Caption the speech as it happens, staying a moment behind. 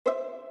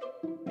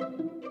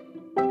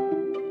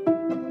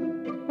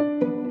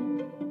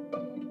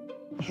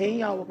Hey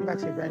y'all, welcome back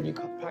to a brand new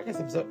podcast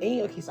episode.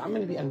 Hey, okay, so I'm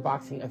going to be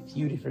unboxing a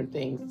few different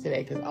things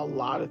today because a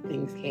lot of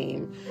things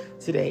came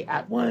today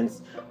at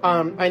once.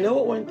 I know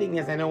what one thing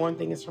is. I know one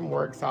thing is from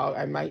work, so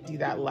I might do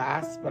that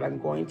last, but I'm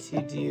going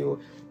to do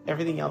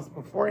everything else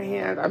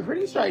beforehand. I'm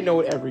pretty sure I know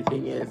what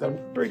everything is. I'm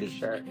pretty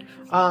sure.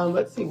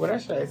 Let's see, where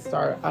should I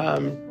start?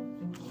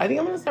 I think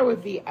I'm going to start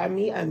with the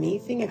Ami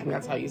thing. I think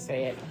that's how you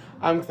say it.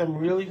 Because I'm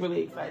really,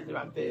 really excited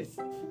about this.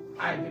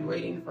 I've been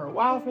waiting for a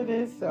while for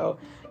this, so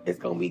it's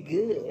gonna be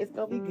good. It's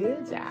gonna be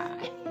good, y'all.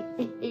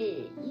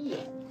 Yeah.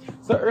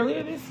 So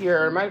earlier this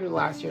year, or it might have been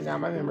last year now,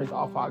 my memory's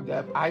all fogged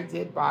up. I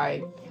did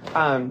buy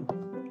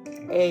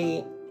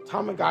a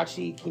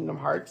Tamagotchi Kingdom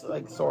Hearts,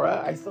 like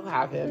Sora. I still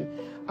have him.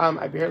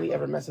 I barely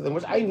ever mess with him,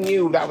 which I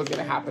knew that was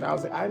gonna happen. I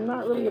was like, I'm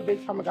not really a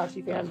big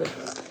Tamagotchi fan, but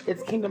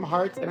it's Kingdom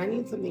Hearts, and I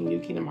need something new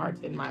Kingdom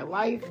Hearts in my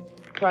life.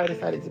 So I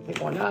decided to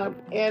pick one up,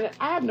 and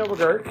I have no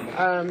regrets.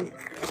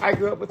 I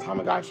grew up with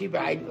Tamagotchi,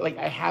 but I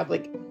had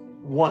like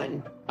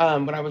one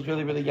when I was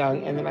really, really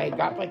young, and then I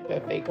got like the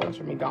fake ones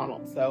from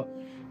McDonald's. So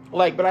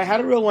but I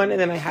had a real one,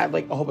 and then I had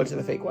like a whole bunch of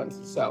the fake ones.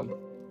 So,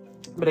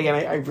 but again,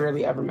 I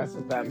rarely ever mess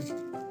with them.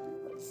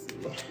 Let's see.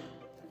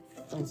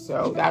 And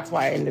so that's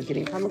why I ended up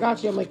getting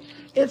Tamagotchi. I'm like,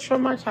 it's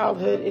from my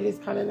childhood. It is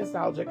kind of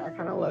nostalgic. I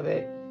kind of love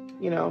it.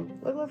 You know,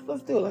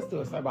 let's do it. Let's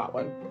do it. So I bought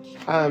one.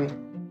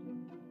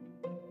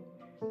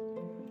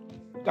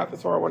 Got the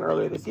Sora one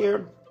earlier this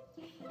year.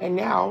 And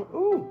now,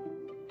 ooh,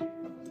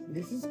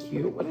 this is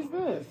cute. What is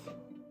this?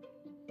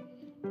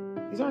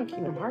 These aren't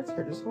Kingdom Hearts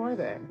characters. Who are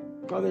they?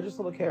 Oh, they're just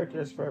little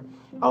characters for...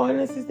 Oh, and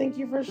it says, thank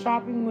you for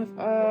shopping with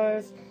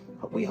us.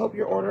 We hope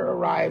your order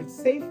arrived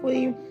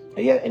safely.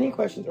 If you have any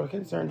questions or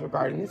concerns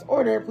regarding this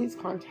order, please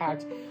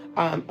contact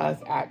us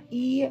at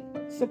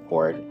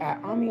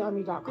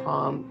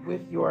esupport@amiami.com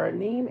with your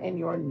name and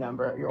your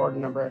number, your order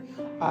number,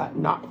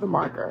 not the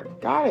marker.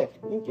 Got it.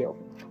 Thank you.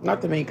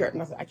 Not the maker.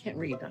 I can't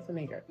read. Not the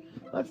maker.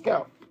 Let's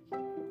go.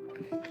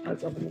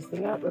 Let's open this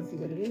thing up. Let's see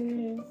what it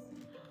is.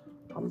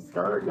 I'm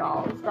scared,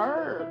 y'all. I'm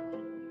scared.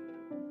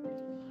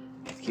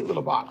 It's a cute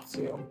little box,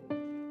 too.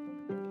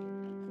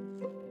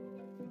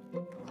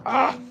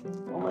 Ah!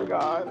 Oh, my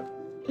God.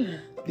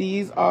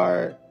 These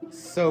are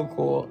so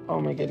cool.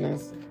 Oh, my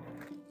goodness.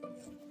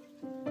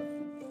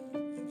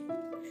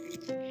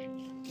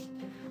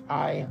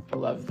 I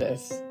love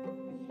this.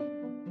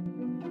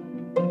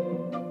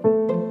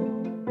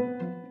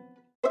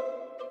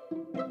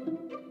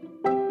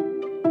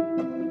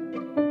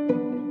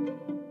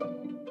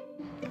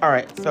 All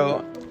right,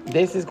 so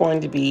this is going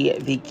to be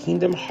the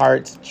Kingdom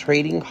Hearts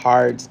trading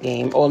cards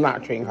game. Well,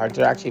 not trading cards,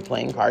 they're actually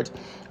playing cards.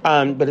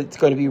 But it's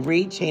going to be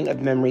Read Chain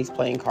of Memories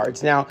playing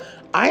cards. Now,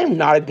 I am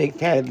not a big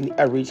fan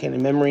of Read Chain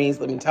of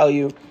Memories, let me tell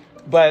you.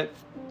 But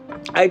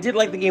I did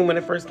like the game when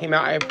it first came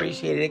out. I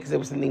appreciated it because it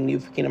was something new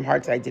for Kingdom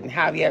Hearts that I didn't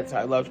have yet, so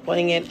I loved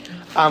playing it.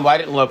 Well, I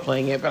didn't love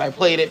playing it, but I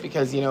played it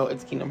because, you know,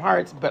 it's Kingdom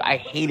Hearts. But I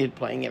hated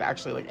playing it,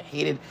 actually. Like, I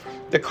hated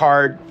the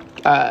card,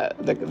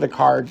 the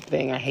card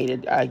thing. I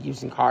hated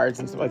using cards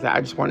and stuff like that.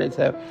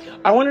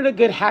 I wanted a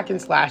good hack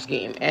and slash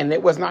game, and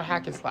it was not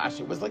hack and slash.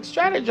 It was like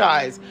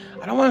strategize.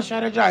 I don't want to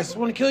strategize. I just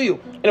want to kill you.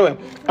 Anyway,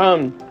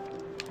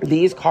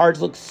 these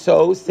cards look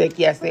so sick.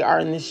 Yes, they are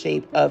in the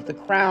shape of the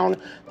crown.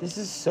 This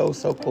is so,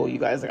 so cool, you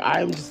guys. Like,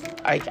 I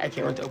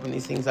can't wait to open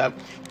these things up.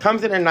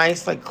 Comes in a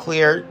nice, like,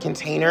 clear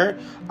container,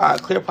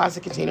 clear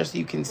plastic container, so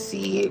you can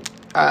see,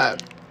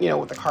 you know,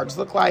 what the cards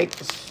look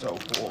like. It's so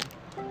cool.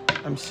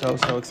 I'm so,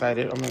 so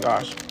excited. Oh, my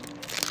gosh.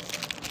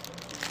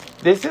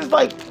 This is,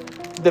 like,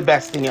 the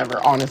best thing ever,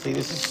 honestly.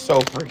 This is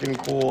so freaking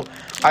cool.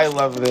 I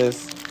love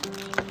this.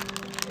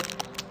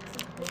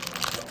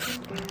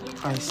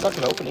 I suck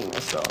at opening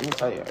this, though. Let me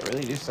tell you, I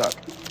really do suck.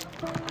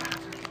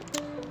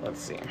 Let's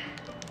see.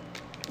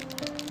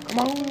 Come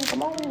on,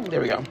 come on.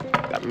 There we go.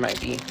 That might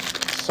be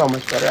so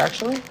much better,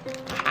 actually.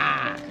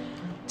 Ah,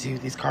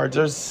 dude, these cards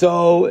are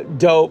so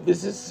dope.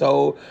 This is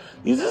so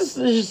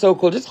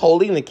cool. Just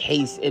holding the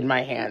case in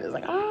my hand is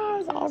like,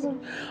 it's awesome.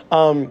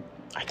 I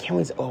can't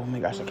wait to, oh my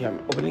gosh, okay, I'm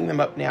opening them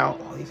up now.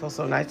 Oh, they feel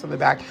so nice on the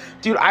back.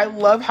 Dude, I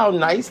love how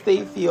nice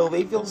they feel.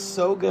 They feel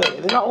so good.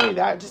 And then not only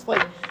that, just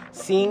like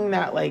seeing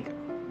that like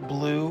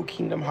blue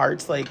Kingdom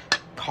Hearts like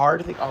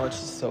card, like, oh,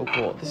 it's just so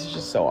cool. This is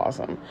just so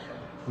awesome.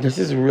 This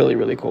is really,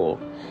 really cool.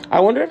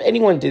 I wonder if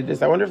anyone did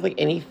this. I wonder if like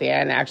any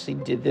fan actually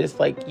did this,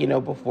 like, you know,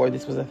 before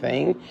this was a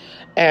thing,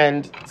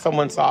 and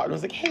someone saw it and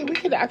was like, hey, we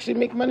could actually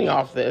make money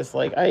off this.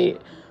 Like, it's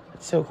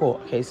so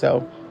cool. Okay,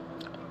 so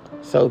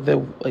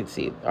let's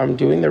see, I'm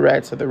doing the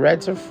red. So the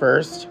reds are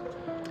first,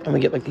 and we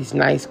get like these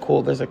nice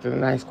cool, there's like the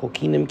nice cool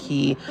Kingdom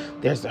key,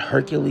 there's the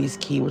Hercules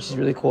key, which is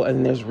really cool, and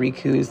then there's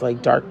Riku's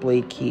like Dark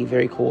Blade key,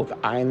 very cool, with the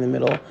eye in the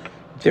middle,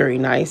 very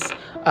nice.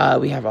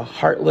 We have a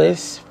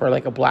Heartless for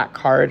like a black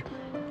card.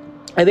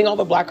 I think all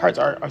the black cards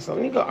are so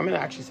let me go, I'm gonna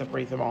actually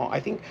separate them all. I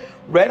think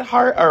red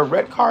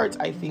cards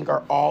I think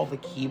are all the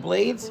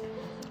Keyblades.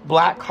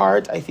 Black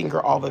cards I think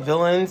are all the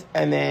villains,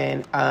 and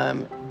then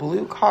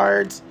blue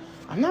cards,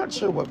 I'm not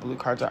sure what blue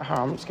cards are.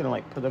 I'm just gonna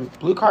like put them.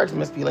 Blue cards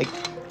must be like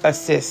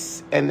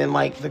assists, and then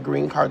like the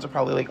green cards are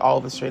probably like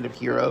all the straight up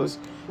heroes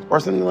or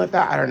something like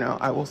that. I don't know.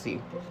 I will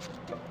see.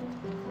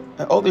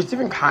 Oh, there's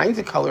different kinds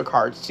of color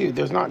cards too.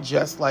 There's not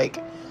just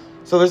like,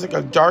 so there's like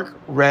a dark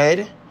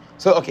red.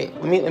 So okay,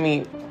 let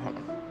me hold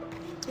on.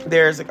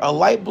 There's like a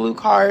light blue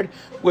card,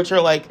 which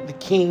are like the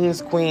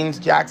kings, queens,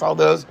 jacks, all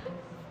those.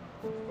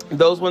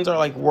 Those ones are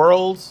like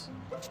worlds.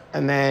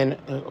 And then,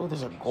 oh,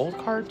 there's a gold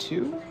card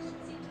too.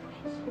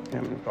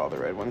 I'm gonna put all the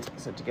red ones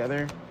set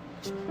together.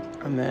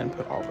 And then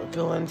put all the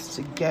villains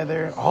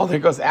together. Oh, there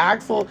goes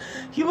Axel.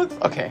 He looks,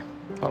 okay,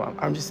 hold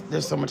on.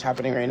 There's so much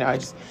happening right now.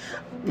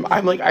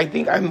 I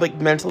think I'm like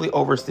mentally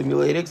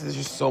overstimulated because there's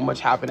just so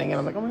much happening. And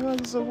I'm like, oh my God,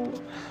 this is so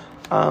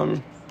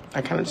cool.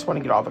 I kind of just want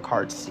to get all the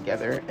cards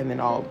together. And then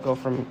I'll go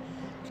from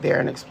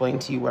there and explain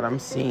to you what I'm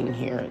seeing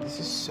here.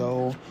 This is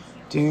so,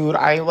 dude,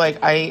 I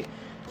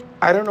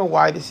don't know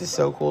why this is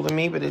so cool to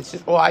me, but it's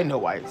just, well, I know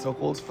why it's so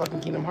cool. It's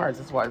fucking Kingdom Hearts.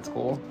 That's why it's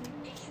cool.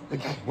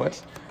 Like, what?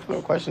 What kind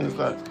of question is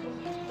that?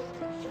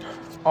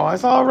 Oh, I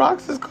saw a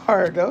Roxas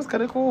card. That was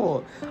kind of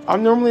cool.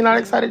 I'm normally not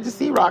excited to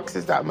see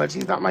Roxas that much.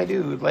 He's not my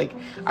dude. Like,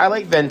 I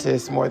like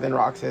Ventus more than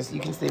Roxas. You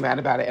can stay mad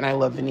about it. And I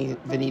love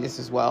Vanitas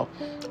as well.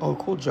 Oh,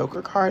 cool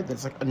Joker card.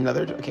 That's like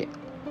another, okay.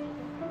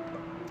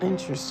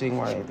 Interesting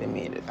why they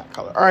made it that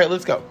color. All right,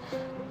 let's go.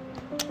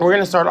 We're going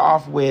to start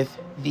off with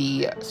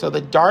the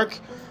dark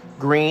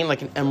green,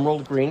 like an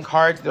emerald green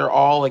cards. They're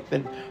all like for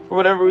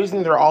whatever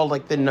reason, they're all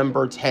like the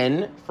number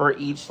 10 for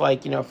each,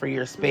 like, you know, for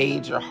your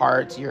spades, your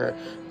hearts, your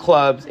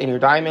clubs, and your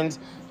diamonds.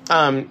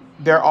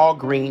 They're all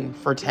green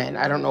for 10.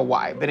 I don't know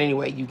why, but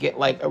anyway, you get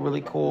like a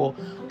really cool,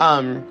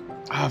 I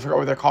forgot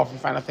what they're called from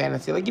Final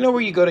Fantasy. Like, you know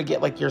where you go to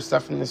get like your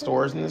stuff from the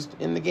stores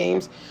in the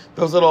games?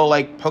 Those little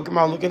like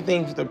Pokemon looking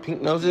things with their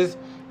pink noses.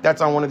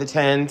 That's on one of the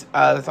 10s.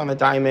 That's on the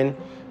diamond.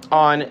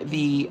 On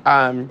the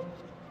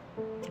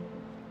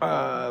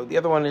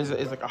other one is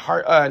like a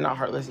heart, not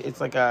heartless.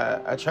 It's like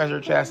a treasure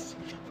chest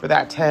for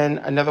that 10.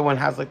 Another one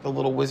has like the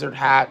little wizard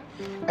hat.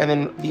 And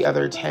then the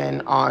other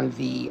 10 on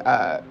the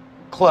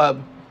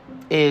club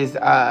is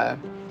that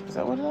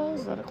what it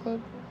is? Is that a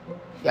club?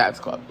 Yeah, it's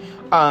a club.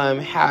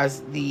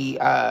 Has the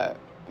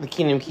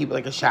Kingdom Keep,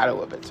 like a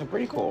shadow of it. So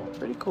pretty cool.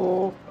 Pretty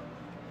cool.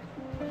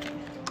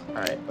 All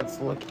right, let's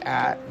look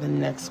at the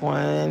next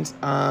ones.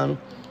 I'll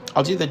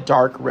do the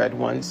dark red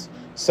ones.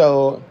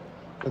 So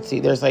let's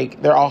see,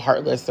 they're all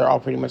heartless. They're all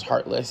pretty much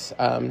heartless,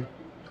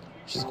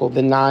 which is cool.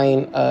 The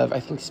 9 of, I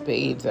think,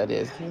 spades, that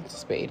is. I think it's a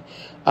spade.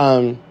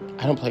 I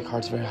don't play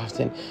cards very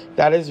often.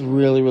 That is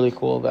really, really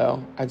cool,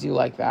 though. I do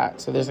like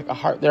that. So there's like a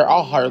heart. They're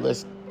all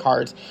heartless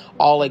cards.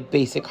 All like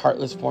basic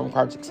heartless form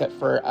cards, except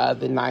for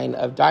the 9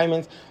 of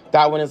diamonds.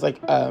 That one is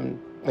like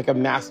a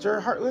master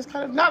heartless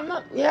kind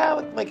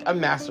of. Like a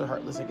master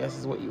heartless, I guess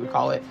is what you would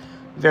call it.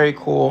 Very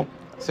cool.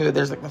 So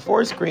there's like the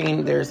forest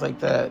green, there's like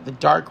the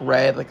dark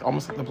red, like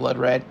almost like the blood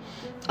red.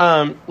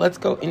 Let's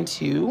go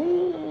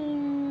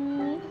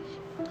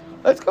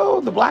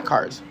the black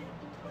cards.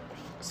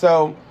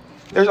 So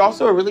there's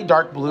also a really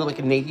dark blue, like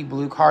a navy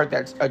blue card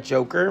that's a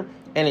Joker,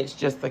 and it's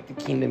just like the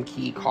Kingdom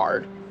Key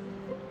card.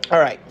 All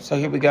right, so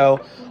here we go.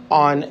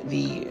 On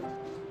the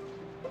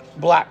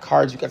black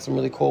cards, we got some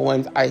really cool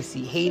ones. I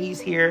see Hades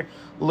here,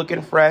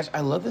 looking fresh. I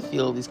love the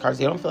feel of these cards.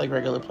 They don't feel like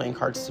regular playing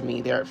cards to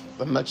me. They're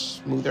much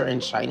smoother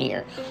and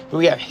shinier. But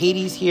we have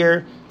Hades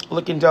here,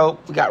 looking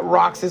dope. We got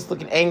Roxas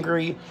looking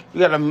angry. We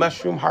got a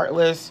Mushroom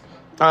Heartless.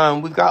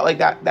 We've got like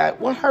that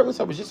one Heartless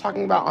I was just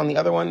talking about on the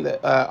other one,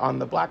 on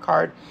the black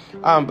card.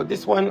 But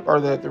this one, or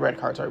the red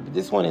card, sorry. But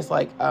this one is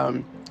like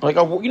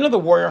you know the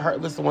Warrior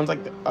Heartless, the ones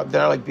like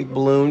they're like big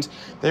balloons.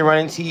 They run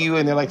into you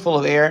and they're like full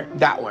of air.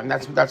 That one,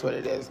 that's what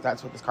it is.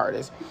 That's what this card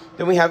is.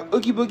 Then we have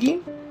Oogie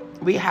Boogie.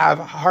 We have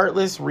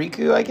Heartless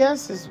Riku, I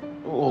guess,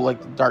 like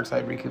the dark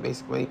side Riku,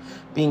 basically,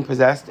 being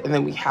possessed. And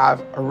then we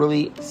have a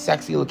really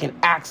sexy looking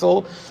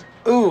Axel.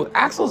 Ooh,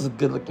 Axel's a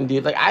good looking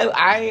dude.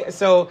 Like,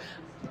 so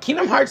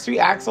Kingdom Hearts 3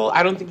 Axel,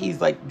 I don't think he's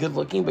like good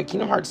looking, but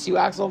Kingdom Hearts 2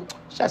 Axel,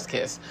 chef's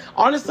kiss.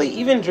 Honestly,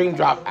 even Dream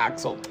Drop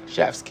Axel,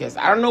 chef's kiss.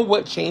 I don't know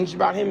what changed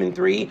about him in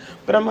 3,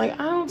 but I'm like,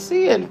 I don't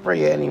see it for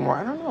you anymore.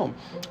 I don't know.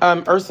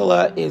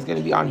 Ursula is going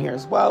to be on here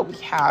as well. We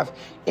have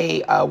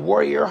a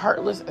Warrior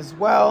Heartless as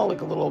well, like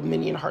a little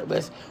minion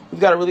Heartless.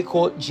 We've got a really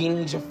cool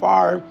Genie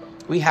Jafar.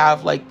 We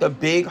have like the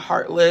big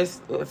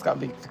Heartless. It's got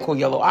the cool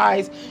yellow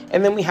eyes.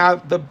 And then we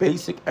have the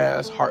basic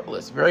ass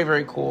Heartless. Very,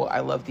 very cool.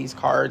 I love these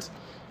cards.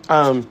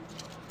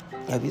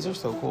 Yeah, these are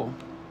so cool.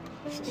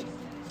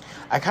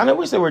 I kind of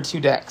wish there were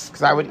 2 decks,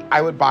 because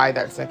I would buy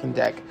that second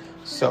deck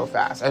so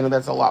fast. I know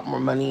that's a lot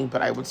more money,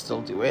 but I would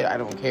still do it. I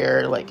don't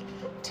care. Like,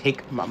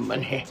 take my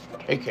money.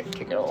 Take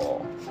it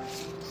all.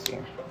 Let's see.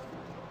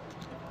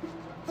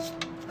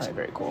 All right,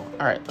 very cool.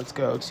 All right, let's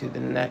go to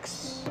the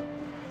next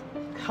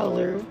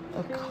color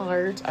of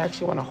cards. I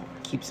actually want to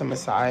keep some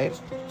aside,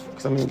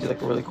 because I'm going to do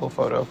like a really cool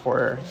photo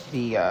for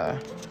the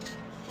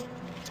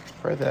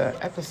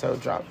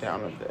episode drop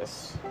down of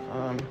this.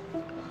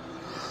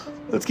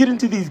 Let's get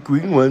into these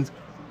green ones.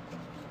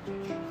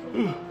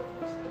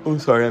 I'm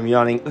sorry, I'm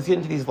yawning. Let's get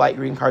into these light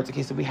green cards.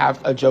 Okay, so we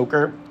have a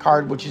Joker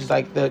card, which is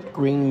like the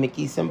green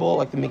Mickey symbol,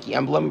 like the Mickey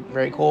emblem.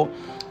 Very cool.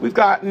 We've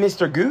got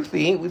Mr.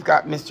 Goofy. We've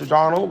got Mr.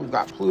 Donald. We've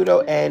got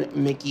Pluto and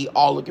Mickey,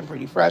 all looking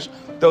pretty fresh.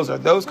 Those are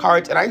those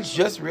cards. And I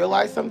just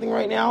realized something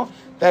right now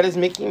that is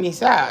making me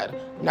sad.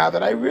 Now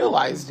that I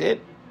realized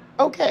it,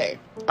 okay.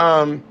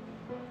 I'm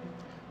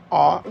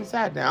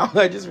sad now.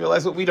 I just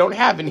realized what we don't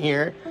have in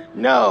here.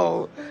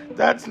 No,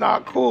 that's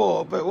not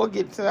cool, but we'll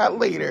get to that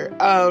later.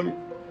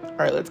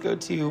 All right, let's go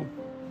to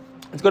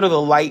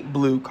the light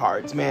blue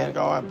cards. Man,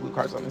 I have blue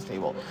cards on this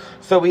table.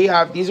 So we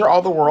have, these are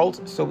all the worlds.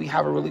 So we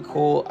have a really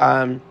cool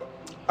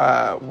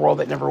world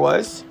that never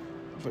was.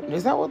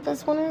 Is that what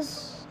this one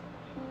is?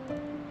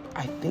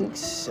 I think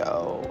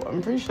so.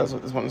 I'm pretty sure that's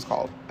what this one is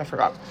called. I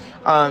forgot.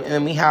 And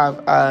then we have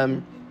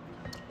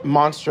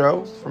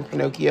Monstro from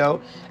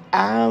Pinocchio,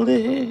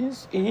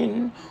 Alice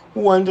in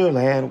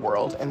Wonderland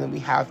world, and then we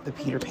have the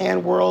Peter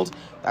Pan world.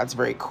 That's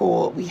very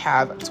cool. We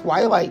have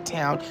Twilight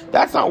Town.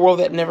 That's not World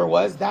That Never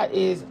Was. That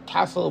is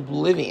Castle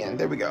Oblivion.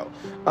 There we go.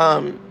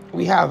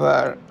 We have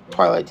a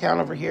Twilight Town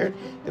over here.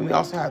 Then we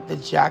also have the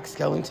Jack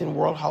Skellington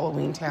world,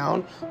 Halloween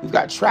Town. We've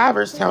got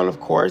Traverse Town,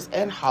 of course,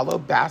 and Hollow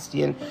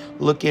Bastion,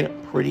 looking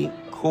pretty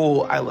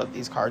cool. I love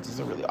these cards. These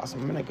are really awesome.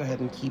 I'm gonna go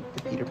ahead and keep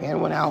the Peter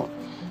Pan one out,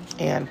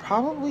 and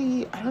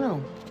probably, I don't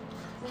know,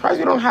 surprised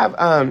we don't have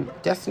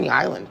Destiny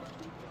Island.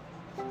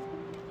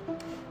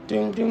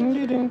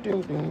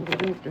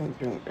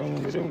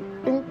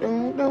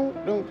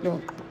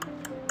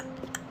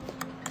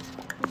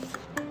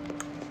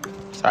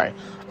 Sorry.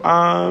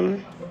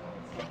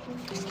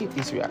 Let's keep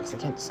these reacts. I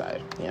can't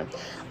decide. Yeah.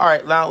 All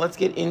right. Now let's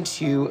get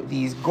into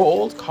these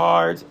gold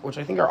cards, which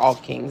I think are all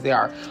kings. They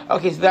are.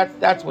 Okay. So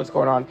that's what's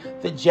going on.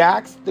 The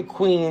jacks, the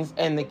queens,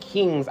 and the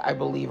kings, I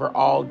believe, are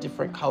all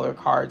different color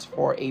cards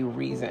for a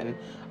reason.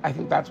 I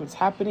think that's what's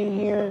happening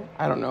here.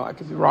 I don't know. I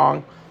could be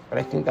wrong, but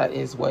I think that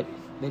is what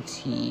the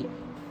T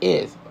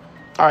is.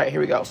 All right,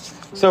 here we go.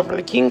 So for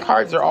the king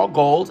cards, they're all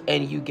gold,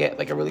 and you get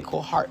like a really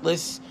cool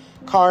heartless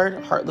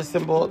card, heartless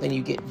symbol. Then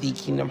you get the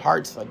Kingdom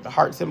Hearts, like the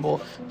heart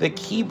symbol, the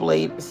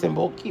Keyblade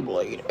symbol,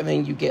 Keyblade, and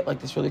then you get like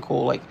this really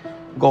cool like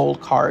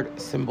gold card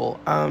symbol.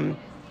 I'm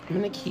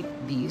gonna keep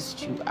these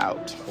two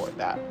out for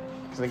that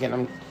because again,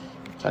 I'm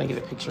trying to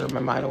get a picture in my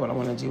mind of what I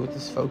want to do with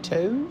this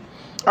photo.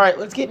 All right,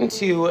 let's get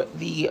into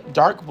the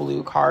dark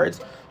blue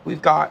cards.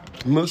 We've got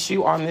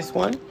Mushu on this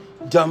one,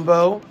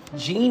 Dumbo,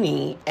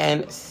 Genie,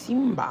 and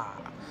Simba.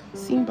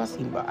 Simba.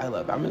 I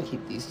love that. I'm going to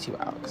keep these two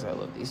out because I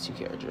love these two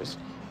characters.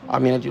 I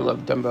mean, I do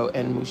love Dumbo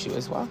and Mushu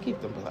as well. I'll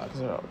keep them out because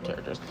they're all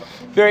characters.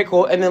 Very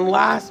cool. And then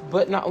last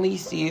but not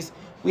least,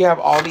 we have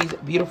all these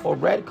beautiful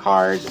red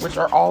cards, which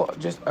are all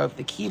just of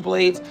the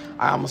Keyblades.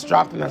 I almost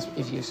dropped them. That's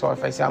if you saw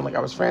if I sound like I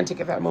was frantic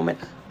at that moment.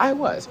 I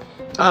was.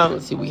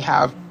 Let's see. We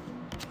have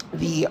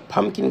the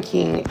Pumpkin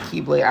King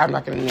Keyblade. I'm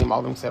not going to name all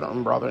of them because I don't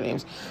remember all their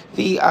names.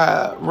 The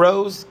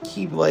Rose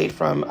Keyblade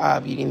from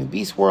Beauty and the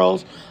Beast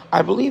world.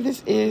 I believe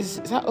this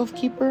is that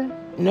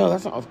Oathkeeper? No,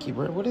 that's not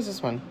Oathkeeper. What is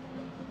this one?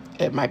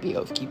 It might be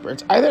Oathkeeper.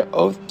 It's either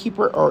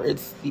Oathkeeper or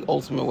it's the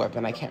Ultimate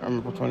Weapon. I can't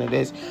remember which one it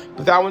is.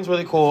 But that one's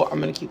really cool. I'm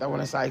going to keep that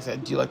one aside because I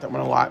do like that one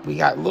a lot. We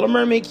got Little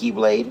Mermaid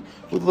Keyblade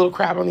with a little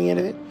crab on the end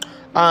of it.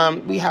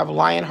 We have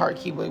Lionheart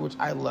Keyblade, which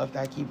I love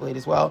that Keyblade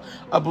as well.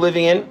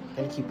 Oblivion,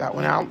 gonna keep that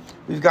one out.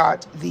 We've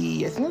got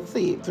the, I think it's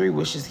the Three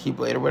Wishes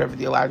Keyblade or whatever,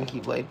 the Aladdin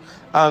Keyblade.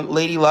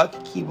 Lady Luck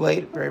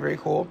Keyblade, very, very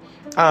cool.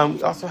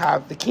 We also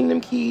have the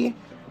Kingdom Key.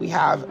 We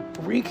have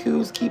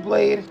Riku's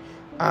Keyblade.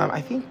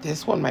 I think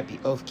this one might be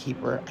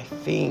Oathkeeper. I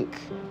think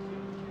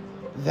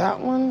that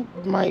one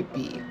might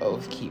be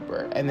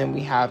Oathkeeper. And then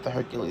we have the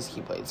Hercules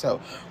Keyblade.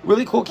 So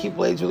really cool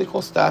Keyblades, really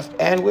cool stuff.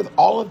 And with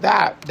all of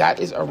that, that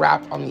is a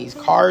wrap on these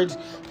cards.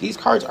 These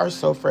cards are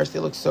so fresh. They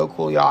look so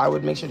cool, y'all. I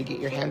would make sure to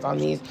get your hands on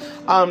these.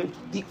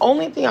 The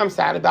only thing I'm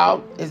sad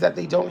about is that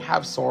they don't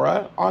have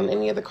Sora on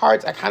any of the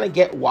cards. I kind of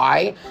get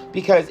why,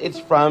 because it's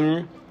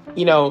from,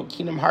 you know,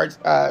 Kingdom Hearts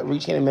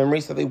Rechain of Memory,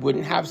 so they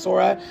wouldn't have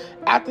Sora.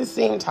 At the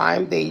same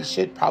time, they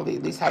should probably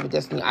at least have a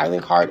Destiny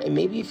Island card and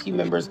maybe a few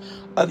members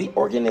of the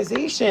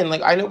organization.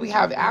 Like, I know we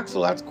have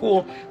Axel, that's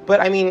cool, but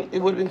I mean, it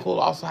would have been cool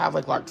to also have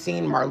like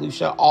Larxene,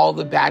 Marluxia, all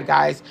the bad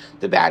guys,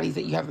 the baddies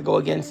that you have to go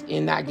against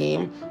in that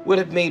game would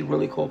have made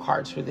really cool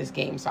cards for this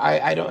game. So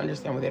I don't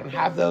understand why they don't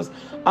have those.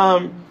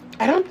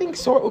 I don't think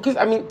Sora, because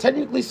I mean,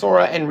 technically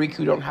Sora and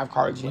Riku don't have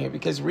cards in here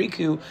because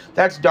Riku,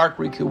 that's Dark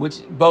Riku,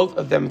 which both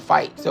of them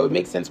fight. So it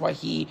makes sense why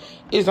he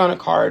is on a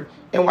card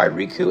and why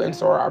Riku and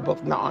Sora are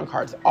both not on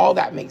cards. All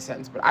that makes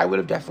sense. But I would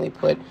have definitely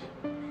put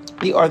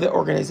the other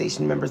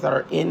organization members that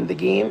are in the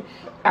game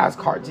as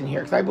cards in here.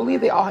 Because I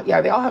believe they all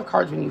have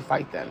cards when you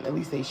fight them. At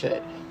least they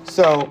should.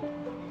 So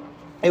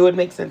it would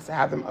make sense to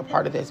have them a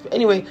part of this. But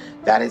anyway,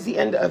 that is the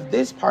end of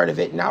this part of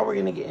it. Now we're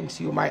going to get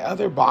into my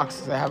other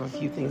boxes. I have a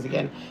few things,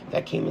 again,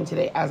 that came in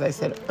today. As I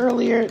said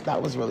earlier,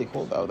 that was really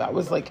cool, though. That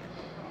was like,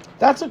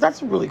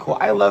 that's really cool.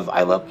 I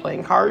love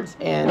playing cards.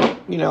 And,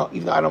 you know,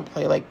 even though I don't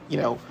play, like, you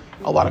know,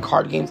 a lot of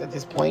card games at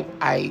this point,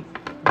 I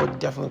would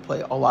definitely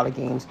play a lot of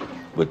games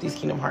with these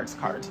Kingdom Hearts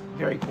cards.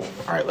 Very cool.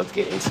 All right, let's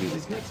get into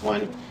this next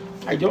one.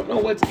 I don't know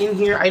what's in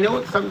here. I know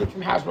it's something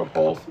from Hasbro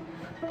Pulse,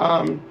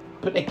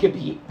 but it could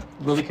be,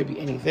 really could be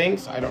anything,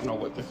 so I don't know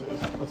what this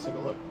is. Let's take a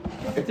look.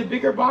 It's a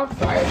bigger box,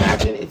 so I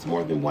imagine it's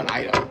more than one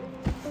item.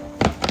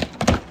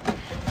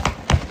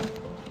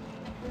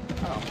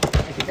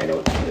 I think I know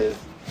what this is.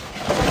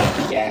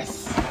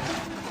 Yes.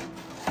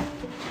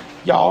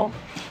 Y'all,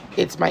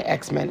 it's my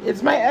X-Men.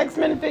 It's my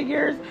X-Men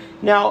figures.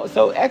 Now,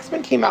 so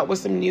X-Men came out with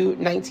some new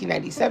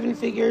 1997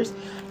 figures,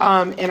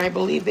 and I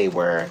believe they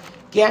were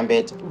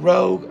Gambit,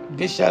 Rogue,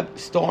 Bishop,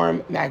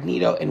 Storm,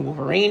 Magneto, and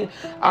Wolverine.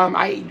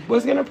 I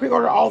was going to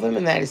pre-order all of them,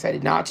 and then I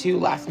decided not to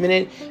last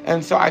minute,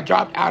 and so I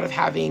dropped out of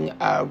having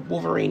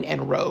Wolverine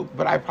and Rogue,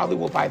 but I probably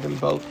will buy them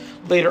both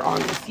later on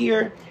this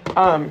year.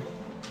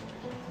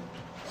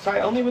 So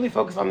I only really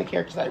focus on the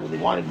characters I really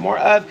wanted more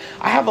of.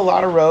 I have a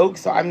lot of Rogue,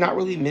 so I'm not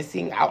really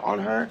missing out on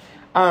her.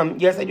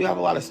 Yes, I do have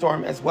a lot of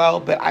Storm as well,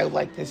 but I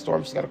like this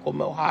Storm. She's got a cool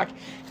mohawk.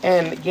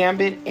 And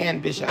Gambit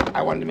and Bishop.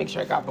 I wanted to make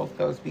sure I got both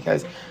those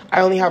because I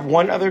only have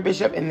one other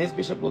Bishop, and this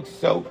Bishop looks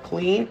so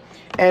clean.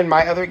 And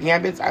my other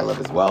Gambits I love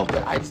as well,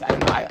 but I don't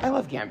know, I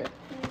love Gambit.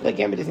 I feel like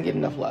Gambit doesn't get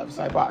enough love,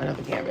 so I bought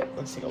another Gambit.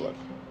 Let's take a look.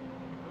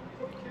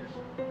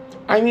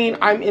 I mean,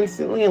 I'm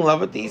instantly in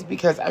love with these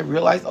because I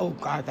realized, oh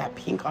God, that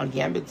pink on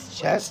Gambit's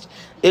chest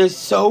is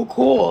so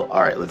cool.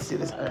 All right, let's do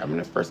this. All right, I'm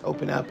going to first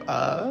open up,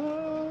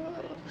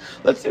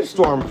 let's do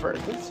Storm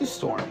first. Let's do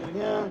Storm,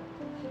 yeah.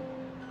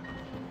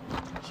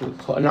 She was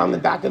cool. And on the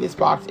back of this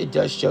box, it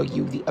does show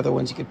you the other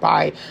ones you could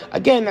buy.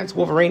 Again, that's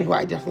Wolverine, who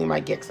I definitely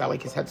might get because I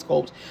like his head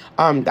sculpt.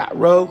 That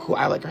Rogue, who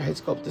I like her head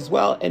sculpt as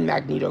well. And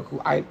Magneto,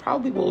 who I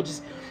probably will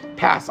just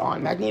pass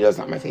on. Magneto's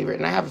not my favorite,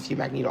 and I have a few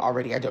Magneto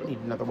already. I don't need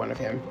another one of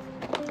him.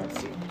 Let's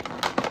see.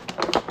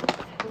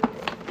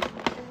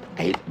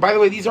 By the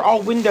way, these are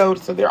all windowed,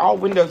 so they're all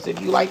windowed. So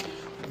if you like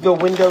the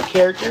windowed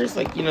characters,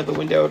 like, you know, the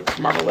windowed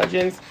Marvel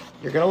Legends,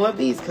 you're going to love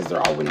these because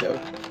they're all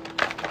windowed.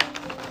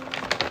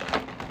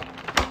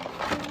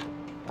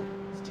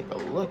 Let's take a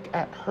look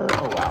at her.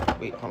 Oh, wow.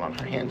 Wait, hold on.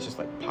 Her hand's just,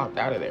 like, popped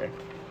out of there.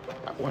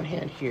 Got one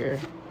hand here.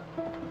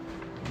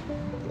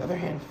 The other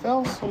hand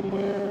fell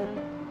somewhere.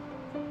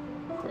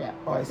 Yeah.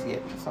 Oh, I see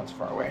it. It's not too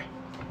far away.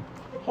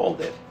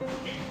 Hold it.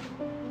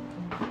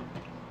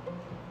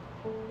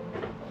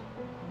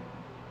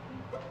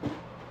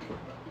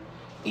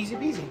 Easy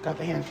peasy. Got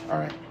the hand. All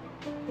right.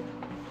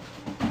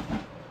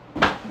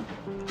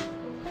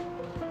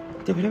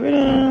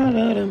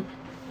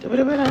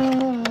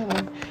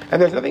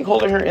 And there's nothing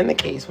holding her in the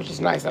case, which is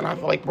nice. I don't have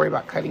to like worry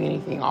about cutting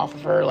anything off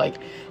of her, like,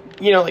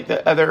 you know, like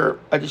the other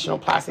additional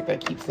plastic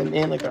that keeps them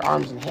in, like their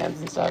arms and hands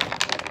and stuff.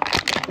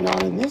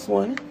 Not in this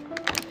one.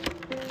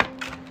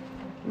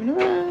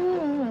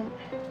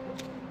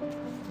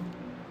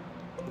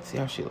 Let's see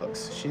how she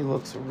looks. She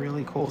looks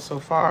really cool so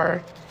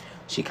far.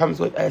 She comes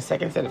with a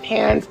second set of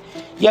hands.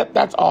 Yep,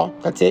 that's all.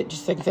 That's it.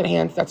 Just second set of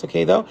hands. That's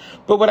okay, though.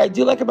 But what I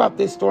do like about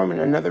this Storm,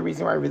 and another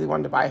reason why I really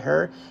wanted to buy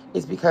her,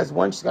 is because,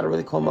 one, she's got a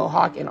really cool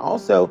mohawk, and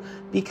also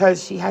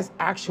because she has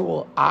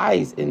actual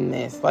eyes in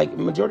this. Like,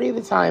 majority of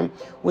the time,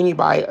 when you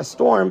buy a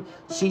Storm,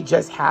 she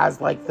just has,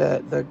 like,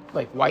 the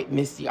like, white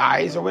misty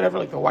eyes or whatever,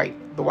 like the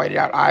whited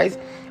out eyes.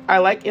 I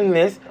like in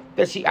this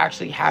that she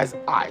actually has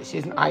eyes. She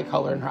has an eye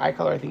color, and her eye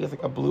color, I think, is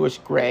like a bluish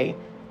gray.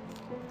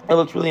 It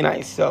looks really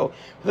nice. So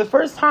for the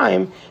first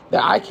time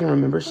that I can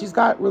remember, she's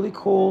got really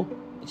cool,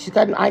 she's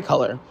got an eye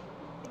color.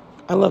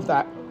 I love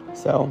that.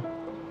 So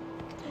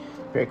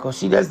very cool.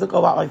 She does look a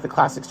lot like the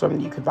classic Storm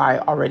that you could buy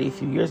already a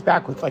few years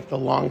back with like the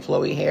long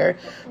flowy hair.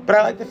 But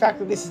I like the fact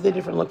that this is a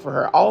different look for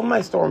her. All of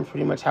my Storms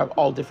pretty much have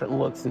all different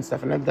looks and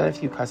stuff. And I've done a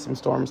few custom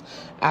Storms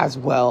as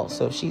well.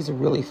 So she's a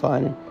really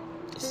fun.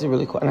 This is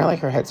really cool. And I like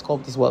her head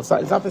sculpt as well. It's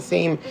not the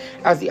same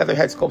as the other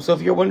head sculpt. So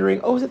if you're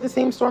wondering, oh, is it the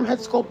same Storm head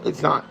sculpt?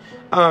 It's not.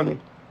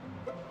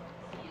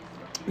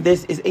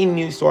 This is a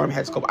new Storm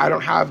head sculpt. I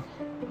don't have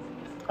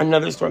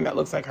another Storm that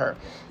looks like her.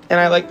 And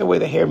I like the way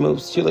the hair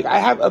moves too. Like, I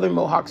have other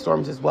Mohawk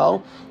Storms as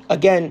well.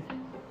 Again,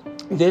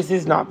 this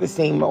is not the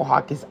same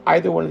Mohawk as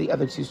either one of the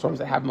other two Storms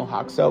that have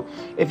Mohawk. So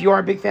if you are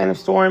a big fan of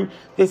Storm,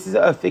 this is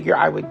a figure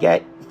I would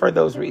get for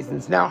those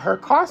reasons. Now, her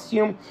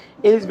costume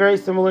is very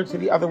similar to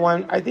the other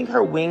one. I think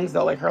her wings,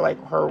 though, her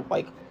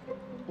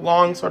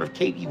long sort of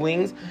capey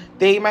wings,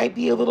 they might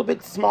be a little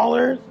bit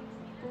smaller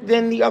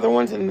than the other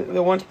ones and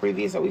the ones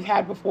previous that we've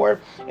had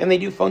before, and they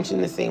do function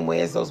the same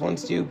way as those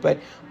ones do. But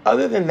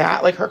other than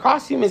that, like, her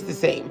costume is the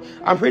same.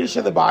 I'm pretty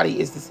sure the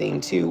body is the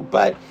same too,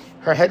 but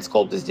her head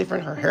sculpt is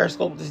different, her hair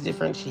sculpt is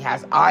different, she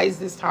has eyes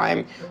this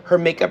time, her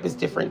makeup is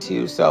different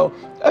too. So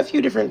a few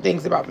different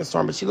things about the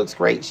Storm, but she looks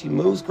great, she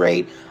moves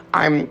great.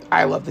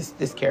 I love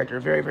this character.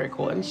 Very, very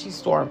cool. And she's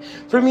Storm.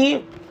 For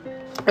me,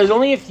 there's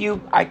only a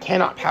few I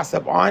cannot pass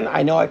up on.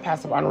 I know I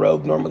pass up on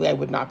Rogue. Normally, I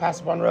would not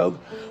pass up on Rogue.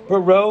 But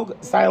Rogue,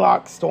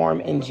 Psylocke,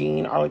 Storm, and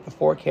Jean are like the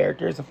four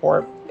characters, the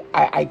four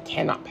I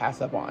cannot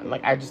pass up on.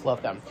 Like, I just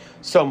love them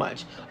so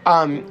much.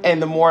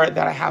 And the more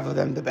that I have of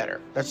them, the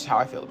better. That's just how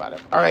I feel about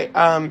it. All right.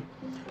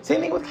 Same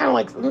thing with kind of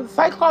like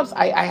Cyclops.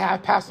 I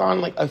have passed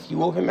on like a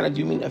few of him, and I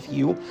do mean a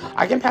few.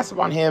 I can pass up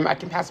on him. I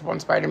can pass up on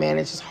Spider-Man.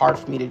 It's just hard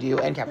for me to do.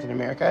 And Captain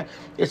America.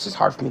 It's just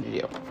hard for me to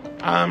do.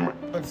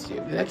 Let's see.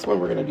 The next one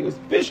we're going to do is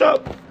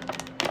Bishop.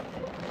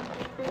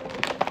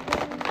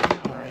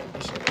 All right,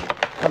 Bishop.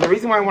 Now, the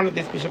reason why I wanted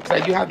this Bishop, because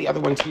I do have the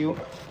other one too.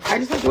 I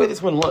just like the way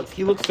this one looks.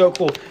 He looks so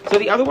cool. So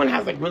the other one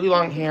has like really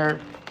long hair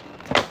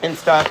and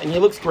stuff, and he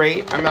looks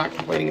great. I'm not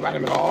complaining about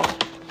him at all.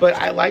 But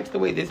I liked the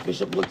way this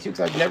Bishop looked too,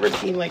 because I've never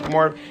seen like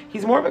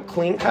he's more of a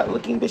clean cut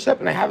looking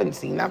Bishop, and I haven't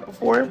seen that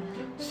before.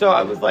 So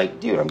I was like,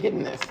 dude, I'm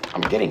getting this.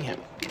 I'm getting him.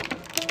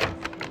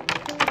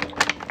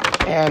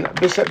 And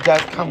Bishop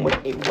does come with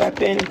a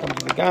weapon, comes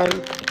with a gun.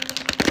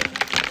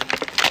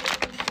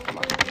 Come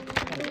on.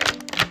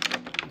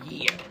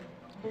 Yeah.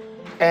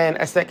 And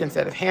a second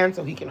set of hands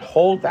so he can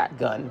hold that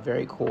gun.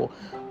 Very cool.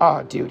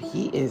 Oh, dude,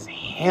 he is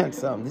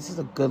handsome. This is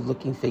a good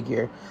looking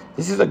figure.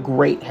 This is a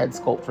great head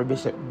sculpt for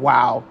Bishop.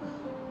 Wow.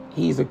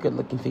 He's a good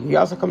looking figure. He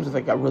also comes with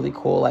like a really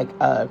cool like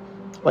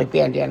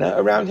bandana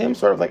around him,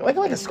 sort of like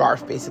a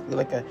scarf, basically,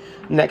 like a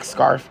neck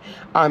scarf.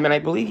 And I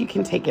believe you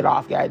can take it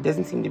off. Yeah, it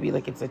doesn't seem to be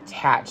like it's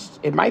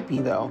attached. It might be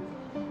though.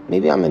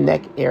 Maybe on the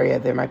neck area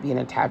there might be an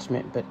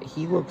attachment, but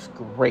he looks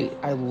great.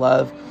 I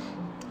love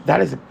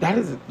that's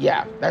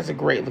a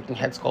great looking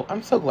head sculpt.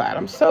 I'm so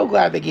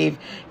glad they gave,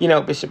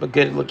 Bishop a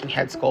good looking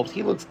head sculpt.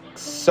 He looks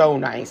so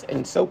nice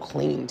and so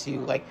clean too.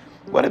 Like,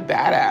 what a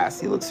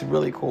badass. He looks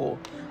really cool.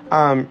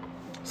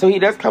 So he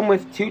does come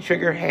with 2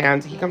 trigger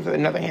hands. He comes with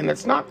another hand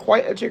that's not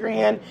quite a trigger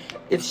hand.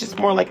 It's just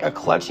more like a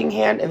clutching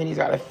hand, and then he's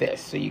got a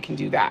fist, so you can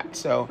do that.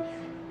 So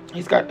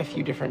he's got a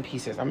few different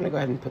pieces. I'm going to go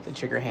ahead and put the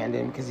trigger hand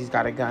in because he's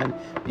got a gun.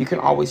 You can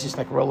always just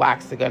like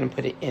relax the gun and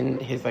put it in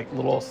his like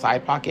little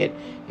side pocket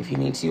if you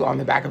need to, on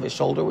the back of his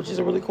shoulder, which is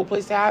a really cool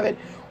place to have it.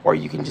 Or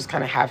you can just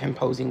kind of have him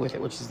posing with it,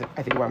 which is,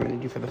 I think, what I'm going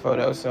to do for the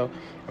photo. So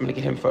I'm going to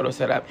get him photo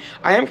set up.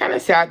 I am kind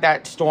of sad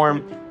that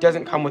Storm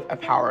doesn't come with a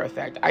power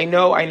effect. I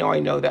know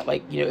that,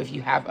 like, if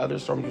you have other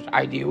Storms, which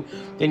I do,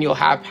 then you'll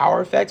have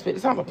power effects, but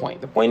it's not the point.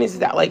 The point is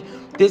that, like,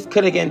 this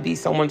could, again, be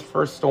someone's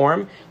first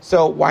Storm.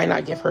 So why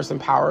not give her some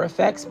power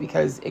effects?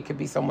 Because it could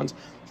be someone's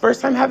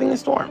first time having a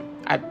Storm.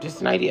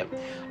 Just an idea.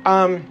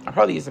 I'll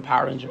probably use the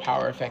Power Ranger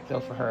power effect, though,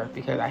 for her,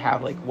 because I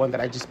have, like, one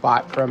that I just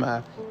bought from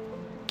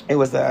it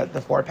was the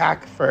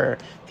 4-pack for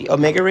the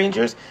Omega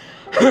Rangers.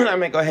 I'm going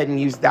to go ahead and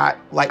use that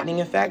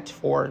lightning effect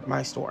for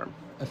my Storm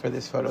for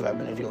this photo that I'm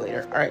going to do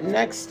later. All right,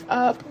 next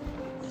up.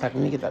 In fact,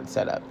 let me get that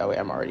set up. That way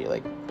I'm already,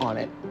 like, on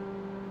it.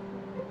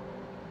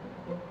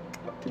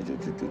 All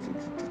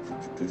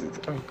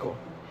right, cool.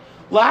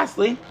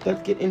 Lastly,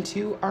 let's get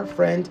into our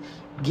friend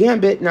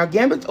Gambit. Now,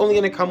 Gambit's only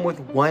going to come with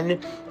 1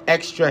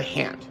 extra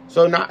hand.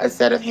 So not a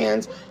set of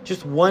hands,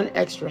 just 1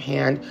 extra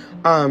hand.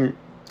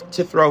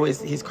 To throw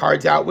his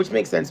cards out, which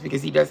makes sense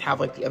because he does have,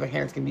 like, the other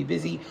hands can be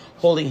busy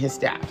holding his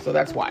staff. So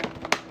that's why.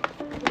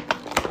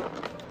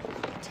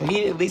 So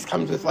he at least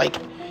comes with, like,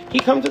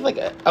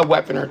 a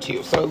weapon or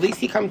 2. So at least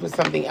he comes with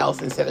something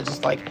else instead of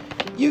just, like,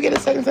 you get a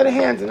second set of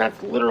hands and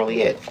that's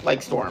literally it,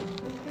 like Storm.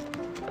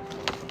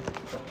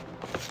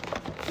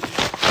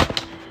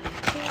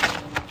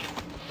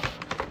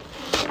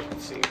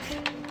 Let's see.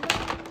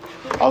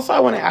 Also,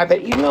 I want to add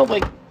that even though,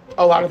 like,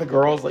 a lot of the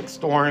girls like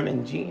Storm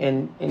and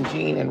Jean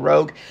and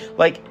Rogue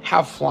like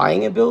have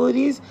flying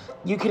abilities,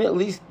 you can at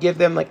least give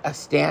them like a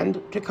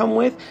stand to come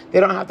with. They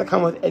don't have to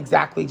come with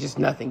exactly just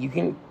nothing. You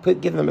can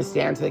give them a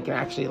stand so they can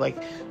actually like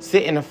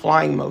sit in a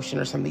flying motion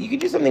or something. You can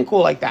do something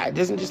cool like that. It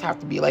doesn't just have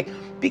to be like,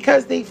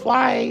 because they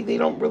fly, they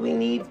don't really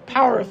need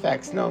power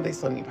effects. No, they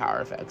still need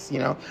power effects,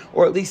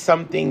 or at least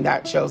something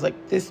that shows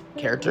like this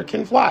character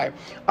can fly.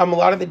 A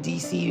lot of the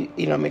DC,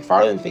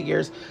 McFarlane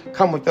figures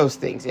come with those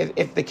things.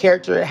 If the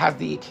character has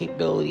the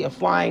capability of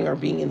flying or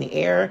being in the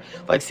air,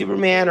 like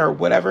Superman or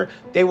whatever,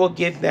 they will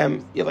give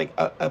them like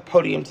a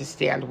podium to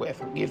stand with,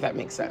 if that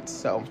makes sense.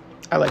 So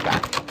I like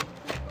that.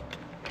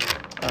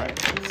 All right,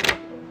 let's see.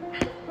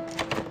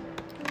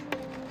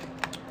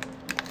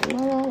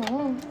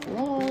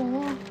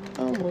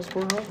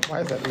 Why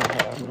is that in my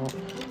head? I don't know.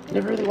 I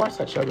never really watched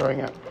that show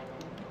growing up.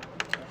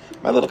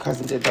 My little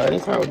cousin did, though.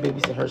 Anytime I would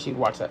babysit her, she'd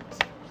watch that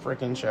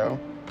freaking show.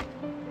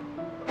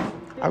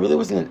 I really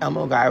wasn't an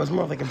Elmo guy. I was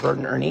more of like a Bert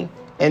and Ernie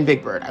and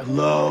Big Bird. I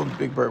loved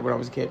Big Bird when I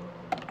was a kid.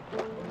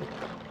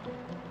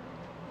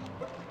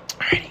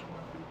 Alrighty.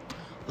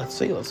 Let's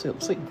see.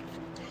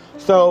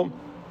 So,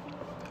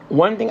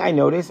 one thing I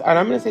noticed, and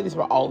I'm going to say this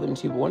about all of them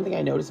too, but one thing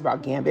I noticed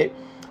about Gambit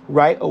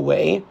right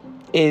away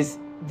is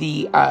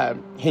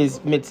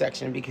his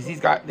midsection, because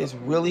he's got this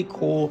really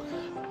cool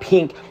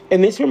pink,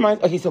 and this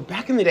reminds, okay, so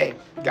back in the day,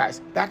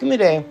 guys,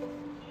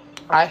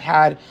 I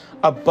had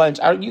a bunch,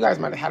 you guys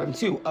might have had them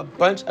too, a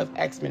bunch of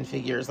X-Men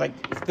figures,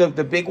 like the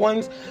big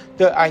ones,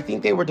 I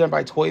think they were done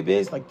by Toy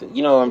Biz, like,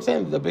 you know what I'm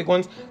saying, the big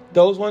ones,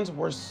 those ones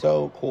were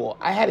so cool.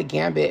 I had a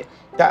Gambit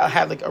that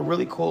had like a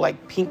really cool,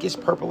 like pinkish,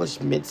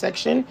 purplish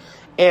midsection,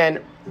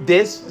 and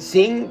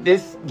seeing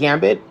this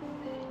Gambit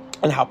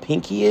and how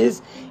pink he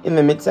is in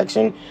the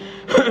midsection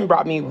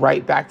brought me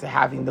right back to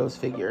having those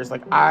figures.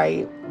 Like,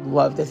 I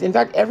love this. In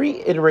fact,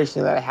 every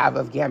iteration that I have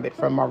of Gambit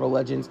from Marvel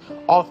Legends,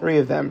 all three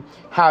of them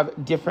have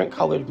different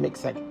colored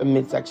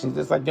midsections.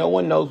 It's like no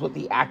one knows what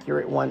the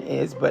accurate one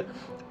is, but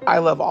I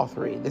love all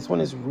three. This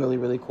one is really,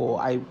 really cool.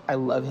 I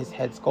love his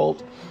head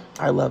sculpt.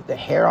 I love the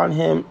hair on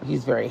him.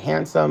 He's very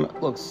handsome.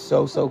 Looks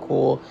so, so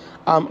cool.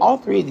 All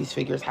three of these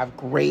figures have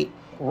great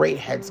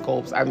head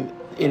sculpts. I'm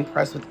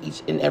impressed with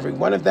each and every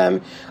one of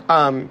them.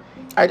 I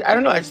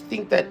don't know. I just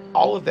think that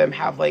all of them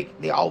have,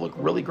 like, they all look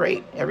really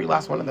great. Every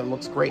last one of them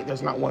looks great.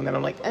 There's not one that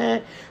I'm like,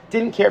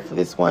 didn't care for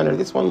this one, or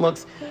this one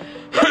looks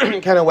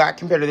kind of whack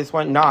compared to this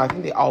one. No, I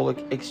think they all look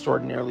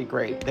extraordinarily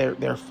great.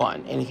 They're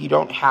fun. And if you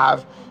don't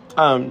have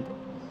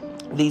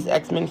these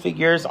X-Men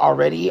figures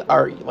already,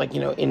 are, like, you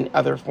know, in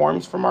other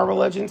forms from Marvel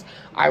Legends,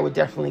 I would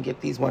definitely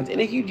get these ones.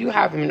 And if you do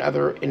have them in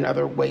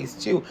other ways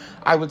too,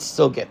 I would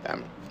still get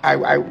them.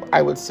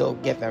 I would still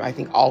get them. I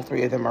think all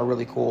three of them are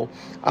really cool.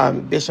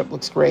 Bishop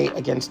looks great.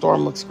 Again,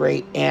 Storm looks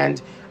great.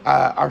 And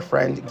our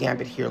friend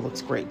Gambit here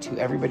looks great too.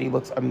 Everybody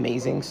looks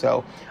amazing.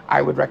 So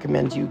I would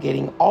recommend you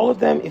getting all of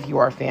them if you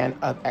are a fan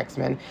of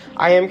X-Men.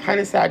 I am kind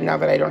of sad now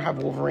that I don't have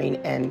Wolverine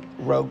and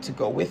Rogue to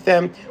go with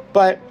them,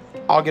 but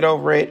I'll get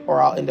over it,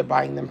 or I'll end up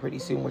buying them pretty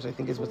soon, which I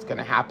think is what's going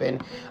to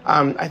happen.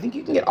 I think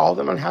you can get all of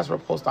them on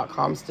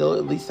HasbroPulse.com still,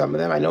 at least some of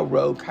them. I know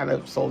Rogue kind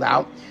of sold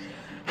out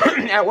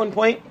at one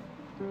point,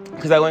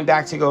 because I went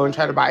back to go and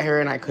try to buy her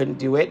and I couldn't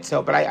do it.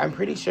 So, but I'm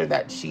pretty sure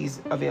that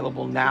she's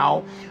available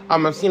now.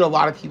 I've seen a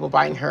lot of people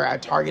buying her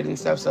at Target and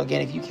stuff. So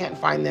again, if you can't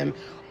find them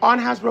on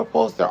Hasbro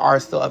Pulse, there are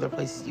still other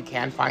places you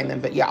can find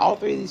them. But yeah, all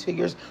three of these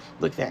figures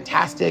look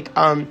fantastic.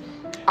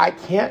 I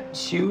can't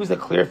choose a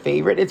clear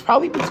favorite. It's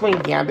probably between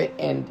Gambit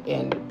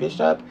and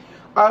Bishop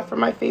for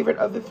my favorite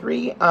of the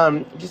three.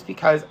 Just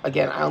because,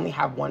 again, I only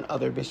have one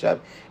other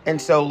Bishop.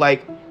 And so,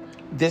 like,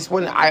 this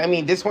one, I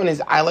like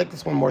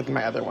this one more than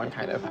my other one,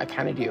 kind of. I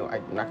kind of do.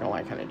 I'm not going to lie,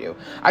 I kind of do.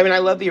 I mean, I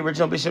love the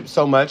original Bishop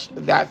so much,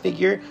 that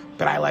figure,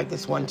 but I like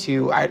this one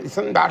too. There's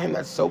something about him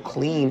that's so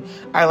clean.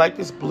 I like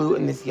this blue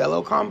and this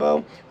yellow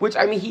combo, which,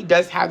 I mean, he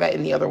does have that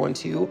in the other one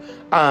too.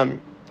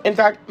 In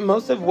fact,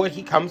 most of what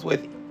he comes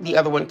with, the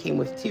other one came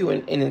with too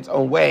in its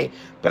own way,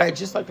 but I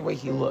just like the way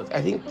he looks.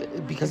 I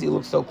think because he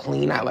looks so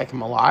clean, I like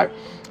him a lot.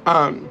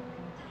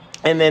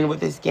 And then with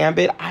this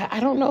Gambit, I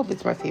don't know if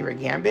it's my favorite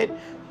Gambit,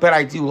 but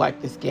I do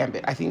like this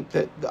Gambit. I think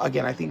that,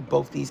 again, I think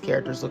both these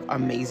characters look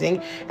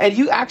amazing. And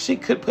you actually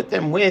could put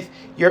them with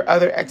your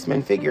other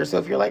X-Men figures. So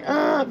if you're like,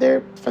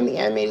 they're from the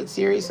animated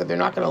series, so they're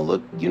not going to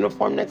look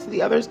uniform next to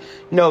the others.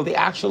 No, they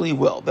actually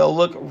will. They'll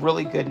look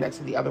really good next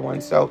to the other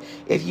ones. So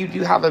if you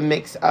do have a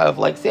mix of,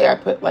 like, say I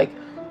put, like,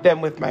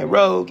 them with my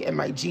Rogue and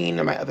my Jean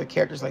and my other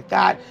characters like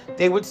that,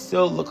 they would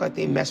still look like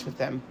they mesh with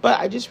them. But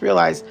I just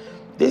realized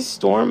this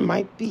Storm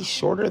might be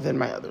shorter than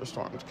my other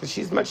Storms, because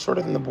she's much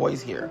shorter than the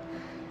boys here.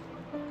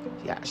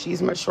 Yeah,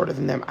 she's much shorter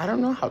than them. I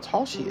don't know how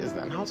tall she is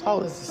then. How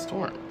tall is the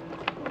Storm?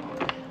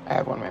 I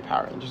have one of my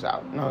Power Rangers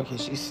out. No, okay,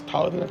 she's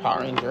taller than the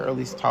Power Ranger, or at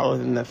least taller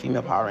than the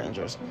female Power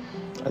Rangers.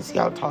 Let's see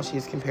how tall she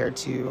is compared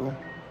to...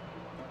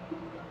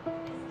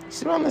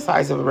 She's around the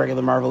size of a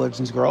regular Marvel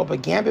Legends girl,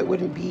 but Gambit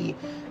wouldn't be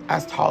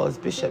as tall as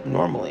Bishop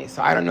normally.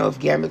 So I don't know if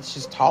Gambit's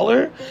just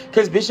taller,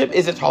 because Bishop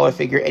is a taller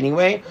figure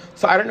anyway.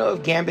 So I don't know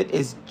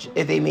if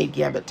if they made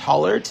Gambit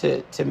taller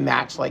to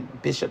match,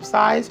 like, Bishop's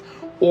size,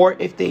 or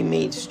if they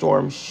made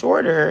Storm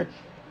shorter.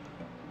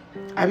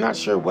 I'm not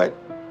sure what,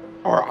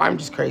 or I'm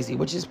just crazy,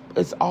 which is,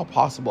 it's all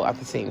possible at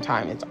the same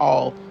time. It's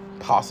all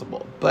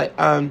possible. But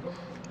I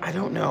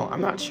don't know.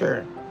 I'm not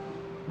sure.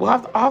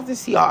 I'll have to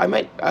see. I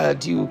might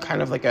do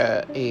kind of like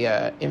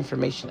a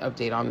information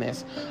update on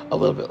this a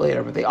little bit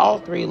later. But they all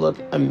three look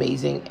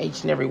amazing,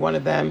 each and every one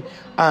of them.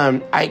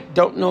 I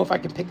don't know if I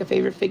can pick a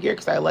favorite figure,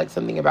 because I like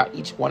something about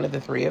each one of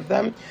the three of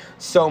them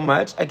so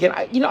much. Again,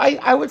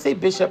 I would say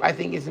Bishop, I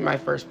think, is in my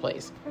first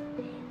place.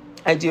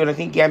 I do, and I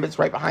think Gambit's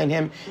right behind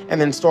him, and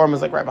then Storm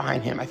is, like, right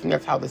behind him. I think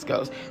that's how this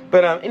goes.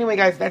 But anyway,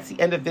 guys, that's the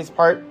end of this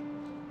part.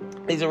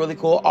 These are really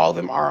cool. All of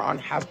them are on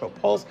Hasbro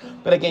Pulse.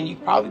 But again,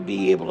 you'd probably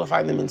be able to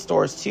find them in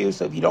stores too.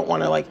 So if you don't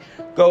want to, like,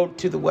 go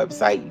to the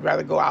website, you'd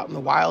rather go out in the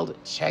wild,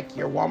 check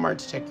your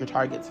Walmarts, check your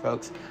Targets,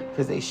 folks,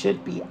 because they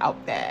should be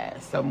out there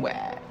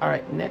somewhere. All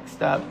right,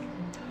 next up,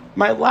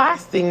 my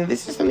last thing.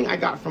 This is something I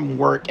got from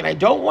work, and I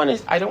don't want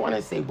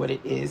to say what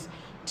it is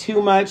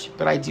too much,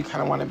 but I do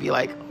kind of want to be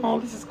like, oh,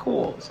 this is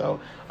cool. So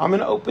I'm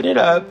going to open it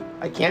up.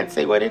 I can't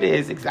say what it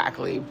is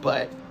exactly,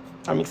 but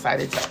I'm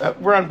excited.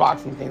 We're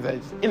unboxing things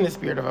in the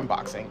spirit of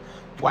unboxing.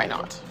 Why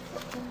not?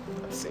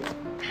 Let's see.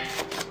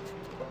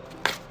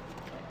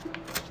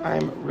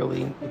 I'm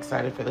really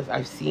excited for this.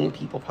 I've seen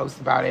people post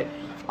about it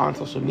on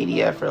social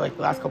media for, like,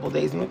 the last couple of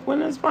days. I'm like,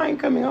 when is mine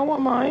coming? I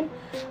want mine.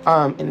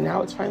 And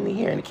now it's finally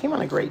here. And it came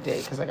on a great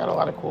day, because I got a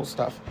lot of cool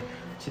stuff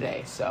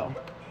today. So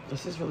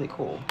this is really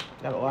cool.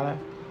 Got a lot of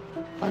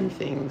fun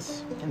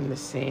things in the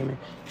same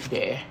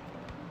day.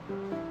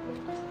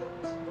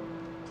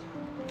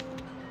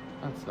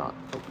 That's not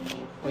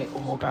opening. Wait,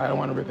 oh god, I don't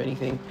want to rip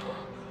anything.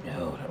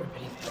 No, don't rip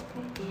anything.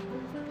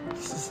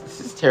 This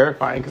is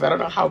terrifying because I don't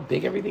know how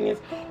big everything is.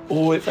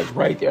 Oh, it's like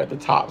right there at the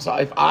top. So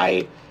if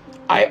I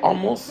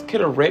almost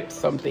could have ripped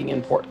something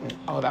important.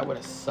 Oh, that would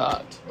have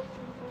sucked.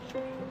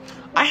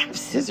 I have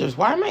scissors.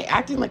 Why am I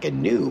acting like a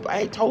noob?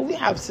 I totally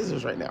have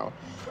scissors right now.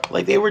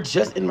 Like they were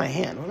just in my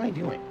hand. What am I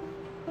doing?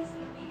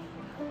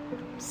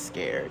 I'm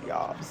scared,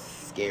 y'all. I'm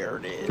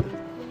scared.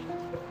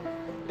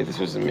 If this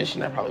was a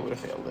mission, I probably would have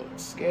failed it.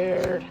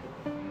 Scared.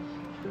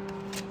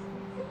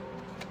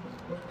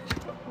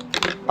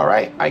 All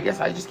right. I guess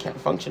I just can't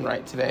function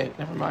right today.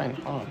 Never mind.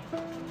 Hold on.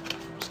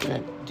 I'm just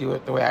going to do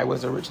it the way I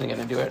was originally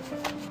going to do it.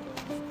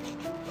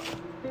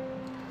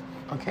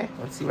 Okay.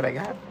 Let's see what I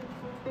got.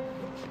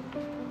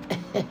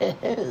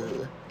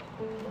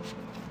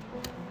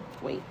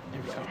 Wait.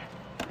 There we go.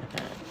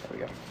 There we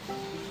go.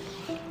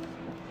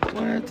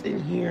 What's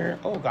in here?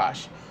 Oh,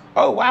 gosh.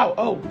 Oh, wow.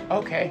 Oh,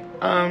 okay.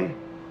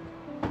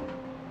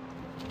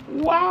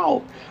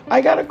 Wow.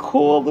 I got a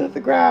cool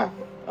lithograph.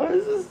 Oh,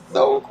 this is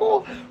so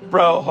cool.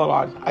 Bro, hold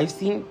on. I've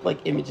seen, like,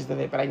 images of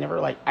it, but I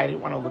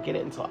didn't want to look at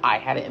it until I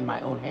had it in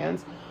my own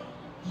hands.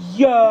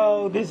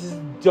 Yo, this is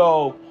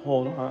dope.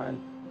 Hold on.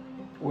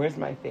 Where's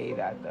my fave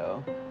at,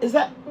 though? Is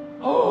that...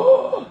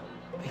 Oh,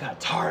 they got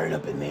tarred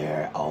up in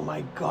there. Oh,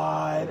 my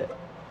God.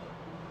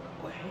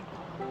 Wait,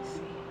 let's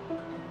see.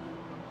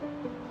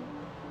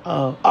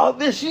 Oh,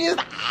 there she is.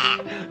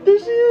 There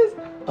she is.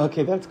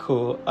 Okay, that's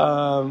cool.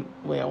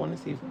 Wait, I want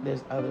to see if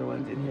there's other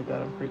ones in here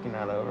that I'm freaking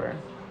out over.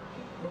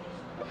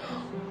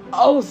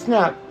 Oh,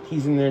 snap.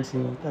 He's in there,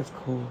 too. That's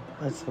cool.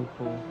 That's so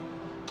cool.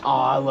 Oh,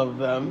 I love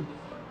them.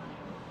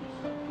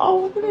 Oh,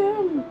 look at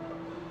him.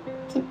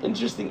 It's an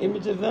interesting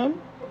image of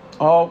them.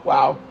 Oh,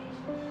 wow.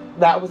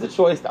 That was a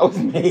choice that was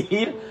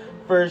made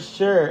for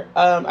sure.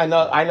 I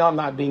know I'm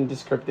not being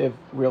descriptive,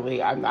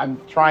 really.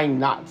 I'm trying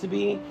not to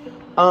be.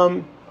 Oh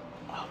my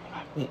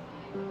God, wait.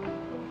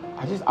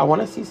 I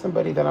want to see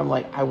somebody that I'm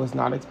like, I was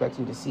not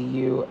expecting to see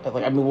you.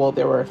 Like, I mean, well,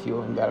 there were a few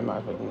of them that I'm not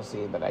expecting to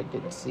see that I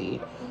did see,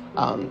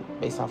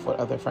 based off what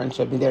other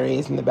friendship. I mean, there he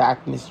is in the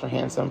back, Mr.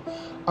 Handsome.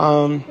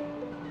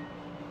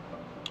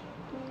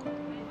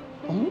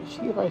 Let me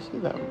see if I see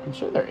them. I'm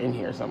sure they're in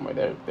here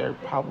somewhere. They're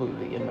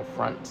probably in the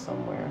front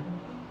somewhere.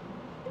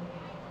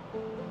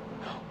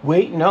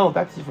 Wait, no,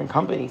 that's a different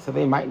company, so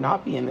they might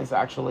not be in this,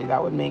 actually.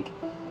 That would make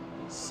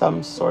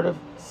some sort of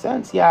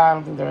sense. Yeah, I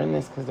don't think they're in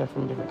this because they're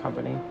from a different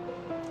company.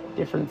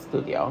 Different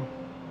studio.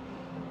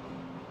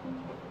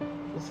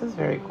 This is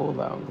very cool,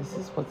 though. This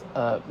is what's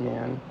up,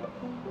 man.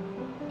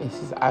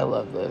 I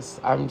love this.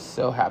 I'm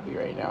so happy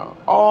right now.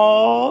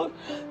 Oh,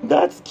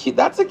 that's cute.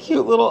 That's a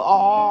cute little,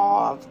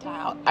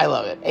 I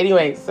love it.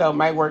 Anyway, so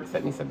my work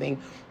sent me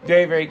something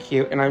very, very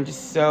cute, and I'm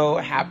just so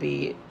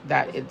happy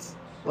that it's,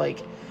 like,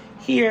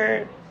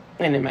 here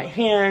and in my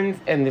hands,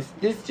 and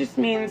this just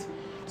means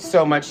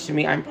so much to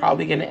me. I'm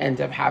probably going to end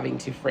up having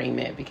to frame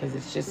it because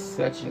it's just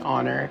such an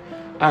honor,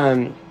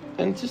 and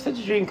it's just such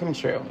a dream come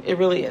true. It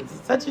really is.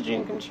 It's such a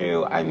dream come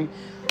true. I'm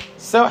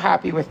so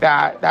happy with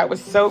that. That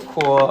was so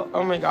cool.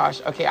 Oh my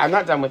gosh. Okay, I'm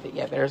not done with it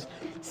yet. There's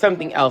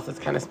something else that's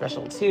kind of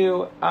special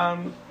too,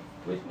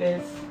 with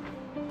this.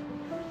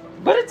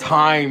 What a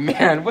time,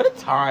 man. What a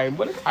time.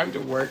 What a time to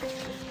work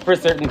for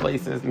certain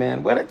places,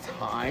 man. What a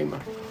time.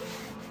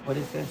 What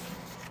is this?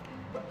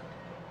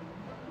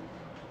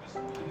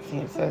 See,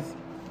 it says,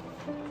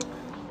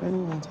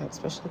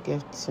 special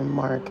gift to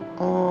Mark.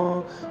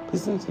 Oh,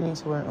 please continue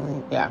to work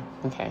only. Yeah,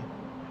 okay.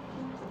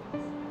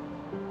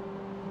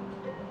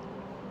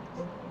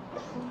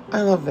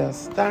 I love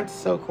this. That's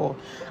so cool.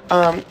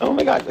 Oh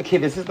my God. Okay,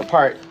 this is the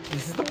part.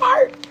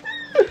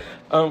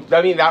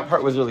 I mean, that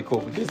part was really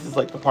cool, but this is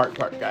like the part,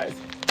 guys.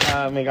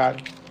 Oh my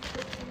God.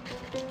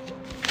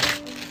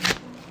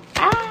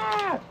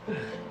 Ah!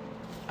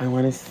 I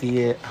want to see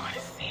it.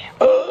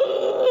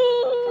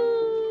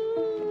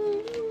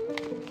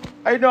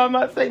 I know I'm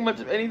not saying much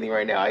of anything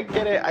right now. I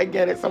get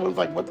it. Someone's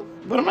like, what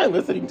am I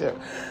listening to?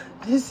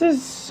 This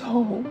is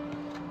so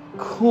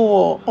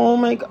cool. Oh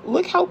my God.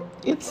 Look how,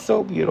 it's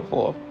so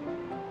beautiful.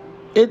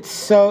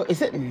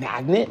 Is it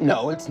magnet?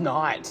 No, it's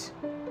not.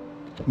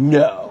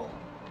 No.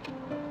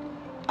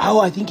 Oh,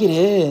 I think it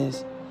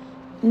is.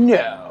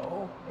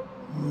 No.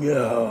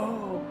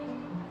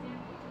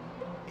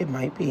 It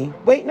might be.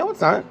 Wait, no,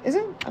 it's not. Is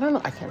it? I don't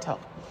know. I can't tell.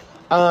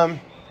 Oh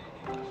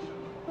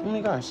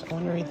my gosh. I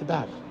want to read the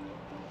back.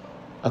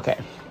 Okay.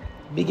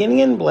 Beginning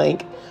in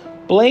blank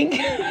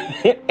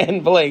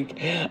and blank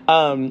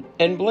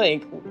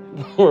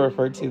were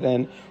referred to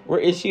then, were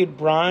issued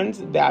bronze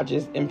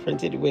badges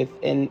imprinted with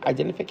an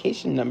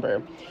identification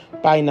number.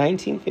 By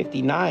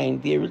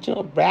 1959, the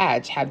original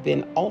badge had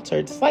been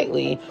altered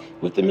slightly,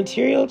 with the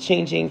material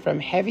changing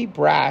from heavy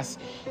brass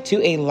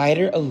to a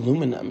lighter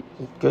aluminum.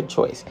 Good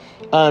choice.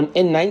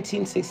 In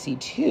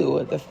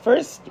 1962, the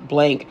first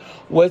blank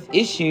was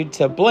issued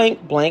to blank,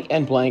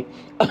 and blank,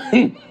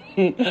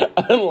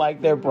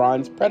 unlike their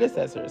bronze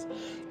predecessors.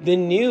 The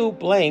new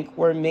blank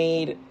were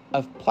made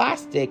of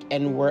plastic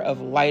and were of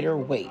lighter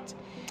weight.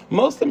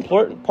 Most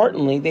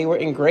importantly, they were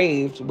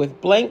engraved with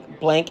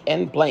blank,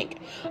 and blank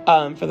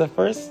for the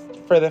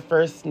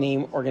first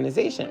name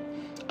organization.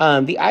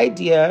 The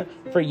idea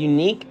for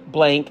unique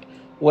blank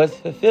was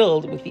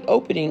fulfilled with the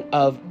opening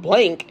of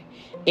blank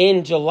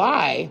in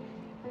July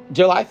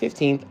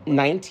 15th,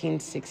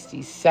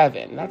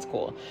 1967. That's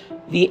cool.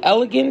 The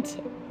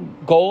elegant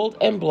gold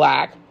and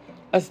black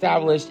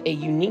established a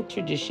unique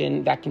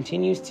tradition that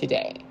continues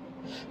today.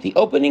 The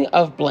opening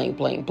of blank,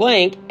 blank,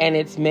 blank and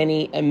its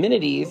many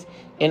amenities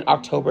in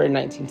October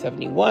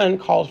 1971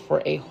 called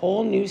for a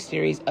whole new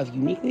series of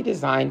uniquely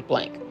designed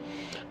blank.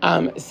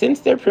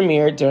 Since their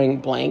premiere during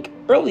blank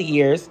early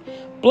years,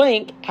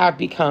 blank have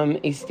become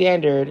a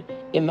standard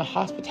in the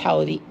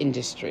hospitality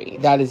industry.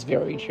 That is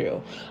very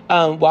true.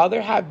 While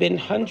there have been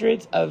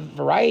hundreds of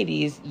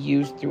varieties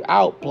used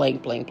throughout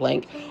blank, blank,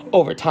 blank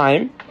over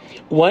time,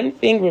 one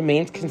thing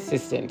remains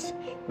consistent.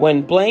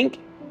 When blank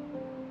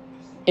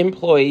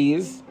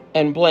employees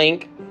and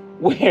blank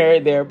wear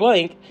their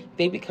blank,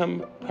 they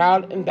become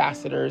proud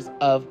ambassadors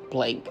of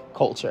blank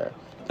culture.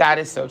 That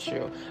is so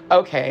true.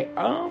 Okay.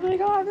 Oh my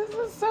God, this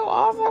is so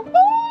awesome.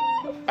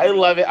 Ah, I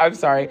love it. I'm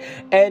sorry.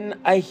 And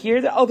I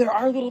hear that, oh, there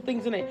are little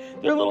things in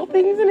it. There are little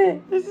things in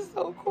it. This is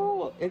so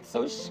cool. It's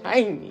so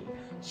shiny.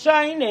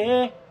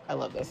 Shiny. I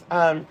love this.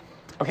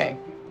 Okay.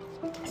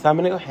 So I'm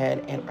going to go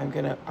ahead and I'm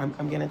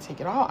going to take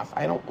it off.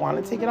 I don't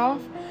want to take it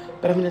off,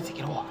 but I'm going to take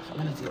it off. I'm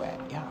going to do it.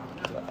 Yeah, I'm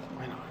going to do it.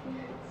 Why not?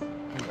 Oh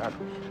my God.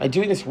 Am I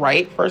doing this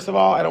right? First of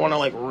all, I don't want to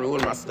like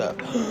ruin my stuff.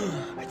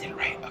 I did it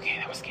right. Okay.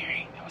 That was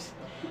scary. That was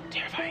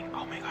terrifying.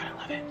 Oh my God. I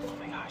love it. Oh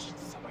my gosh.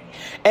 It's so pretty.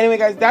 Anyway,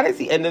 guys, that is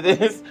the end of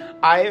this.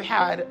 I've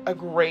had a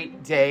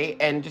great day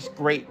and just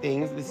great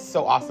things. This is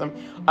so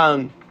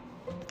awesome.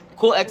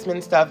 Cool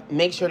X-Men stuff.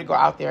 Make sure to go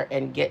out there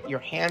and get your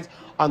hands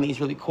on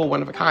these really cool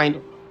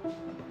one-of-a-kind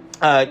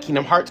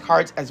Kingdom Hearts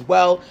cards as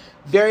well.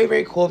 Very,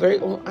 very cool. Very,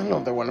 well, I don't know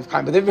if they're one of a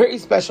kind, but they're very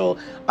special.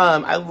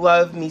 I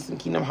love me some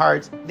Kingdom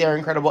Hearts. They're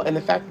incredible. And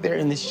the fact that they're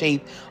in the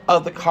shape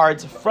of the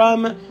cards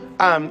from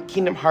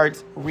Kingdom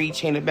Hearts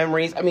Re-Chain of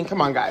Memories. I mean,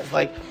 come on, guys.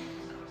 Like,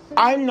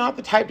 I'm not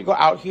the type to go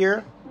out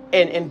here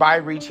and buy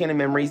Re-Chain of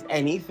Memories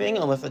anything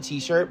unless a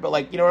t-shirt. But,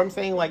 like, you know what I'm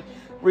saying? Like,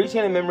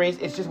 Re-Chain of Memories,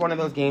 it's just one of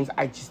those games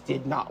I just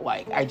did not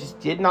like. I just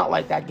did not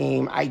like that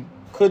game. I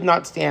could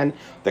not stand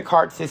the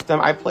card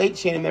system. I played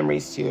Chain of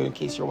Memories too, in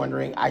case you're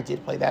wondering. I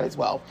did play that as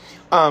well.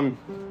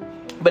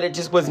 But it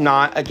just was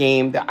not a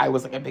game that I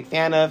was like a big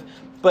fan of.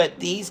 But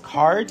these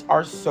cards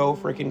are so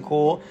freaking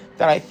cool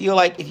that I feel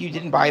like if you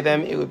didn't buy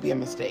them, it would be a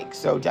mistake.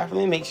 So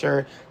definitely make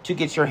sure to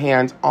get your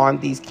hands on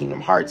these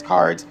Kingdom Hearts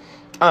cards.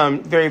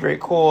 Very, very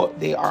cool.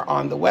 They are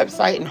on the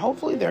website and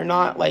hopefully they're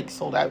not like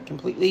sold out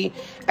completely.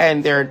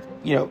 And they're,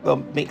 you know, they'll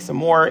make some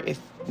more if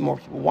more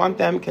people want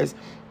them, because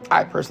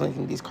I personally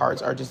think these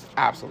cards are just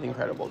absolutely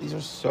incredible. These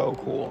are so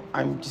cool.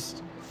 I'm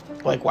just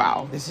like,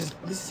 wow, this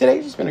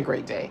today's just been a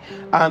great day.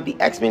 The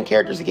X-Men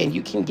characters, again,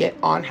 you can get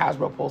on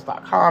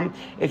HasbroPulse.com.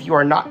 If you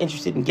are not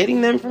interested in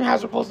getting them from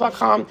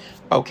HasbroPulse.com,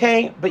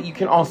 okay, but you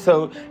can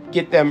also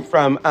get them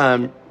from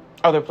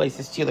other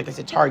places too. Like I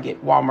said,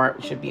 Target,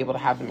 Walmart should be able to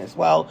have them as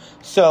well.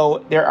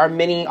 So there are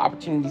many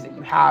opportunities that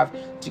you have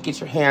to get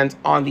your hands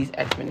on these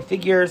X-Men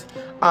figures.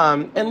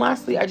 And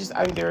lastly,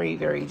 I'm very,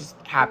 very just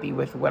happy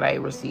with what I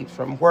received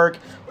from work.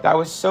 That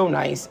was so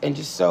nice and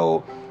just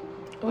so,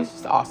 it was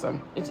just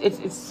awesome.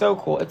 It's so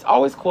cool. It's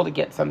always cool to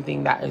get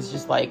something that is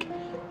just like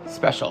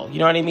special. You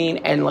know what I mean?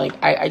 And like,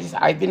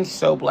 I've been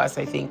so blessed,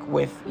 I think,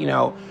 with, you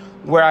know,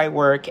 where I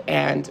work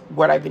and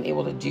what I've been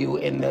able to do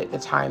in the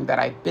time that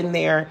I've been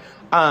there.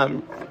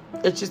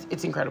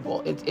 It's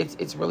incredible.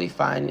 It's really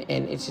fun.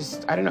 And it's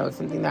just, I don't know, it's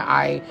something that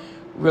I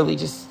really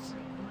just,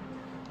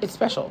 it's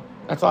special.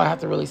 That's all I have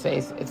to really say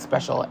is it's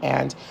special.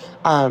 And,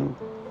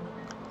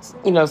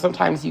 you know,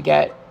 sometimes you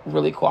get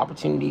really cool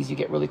opportunities. You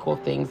get really cool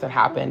things that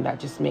happen that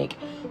just make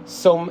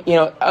so, you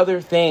know, other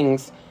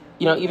things,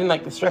 you know, even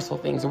like the stressful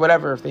things or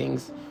whatever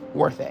things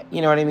worth it.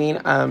 You know what I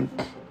mean?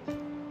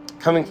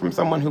 Coming from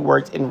someone who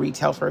worked in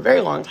retail for a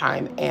very long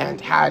time and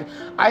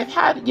I've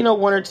had, you know,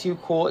 one or two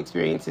cool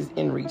experiences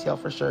in retail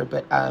for sure,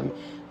 but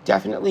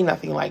definitely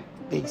nothing like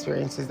the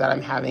experiences that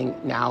I'm having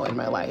now in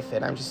my life.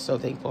 And I'm just so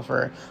thankful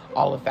for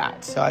all of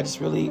that. So I just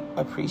really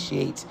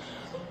appreciate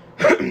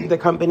the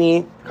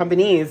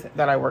companies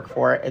that I work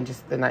for and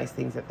just the nice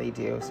things that they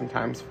do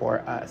sometimes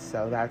for us.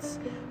 So that's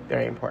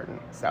very important.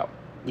 So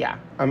yeah,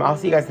 I'll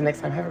see you guys the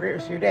next time. Have a great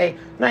rest of your day,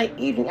 night,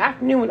 evening,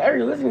 afternoon, whenever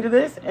you're listening to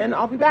this, and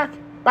I'll be back.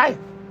 Bye.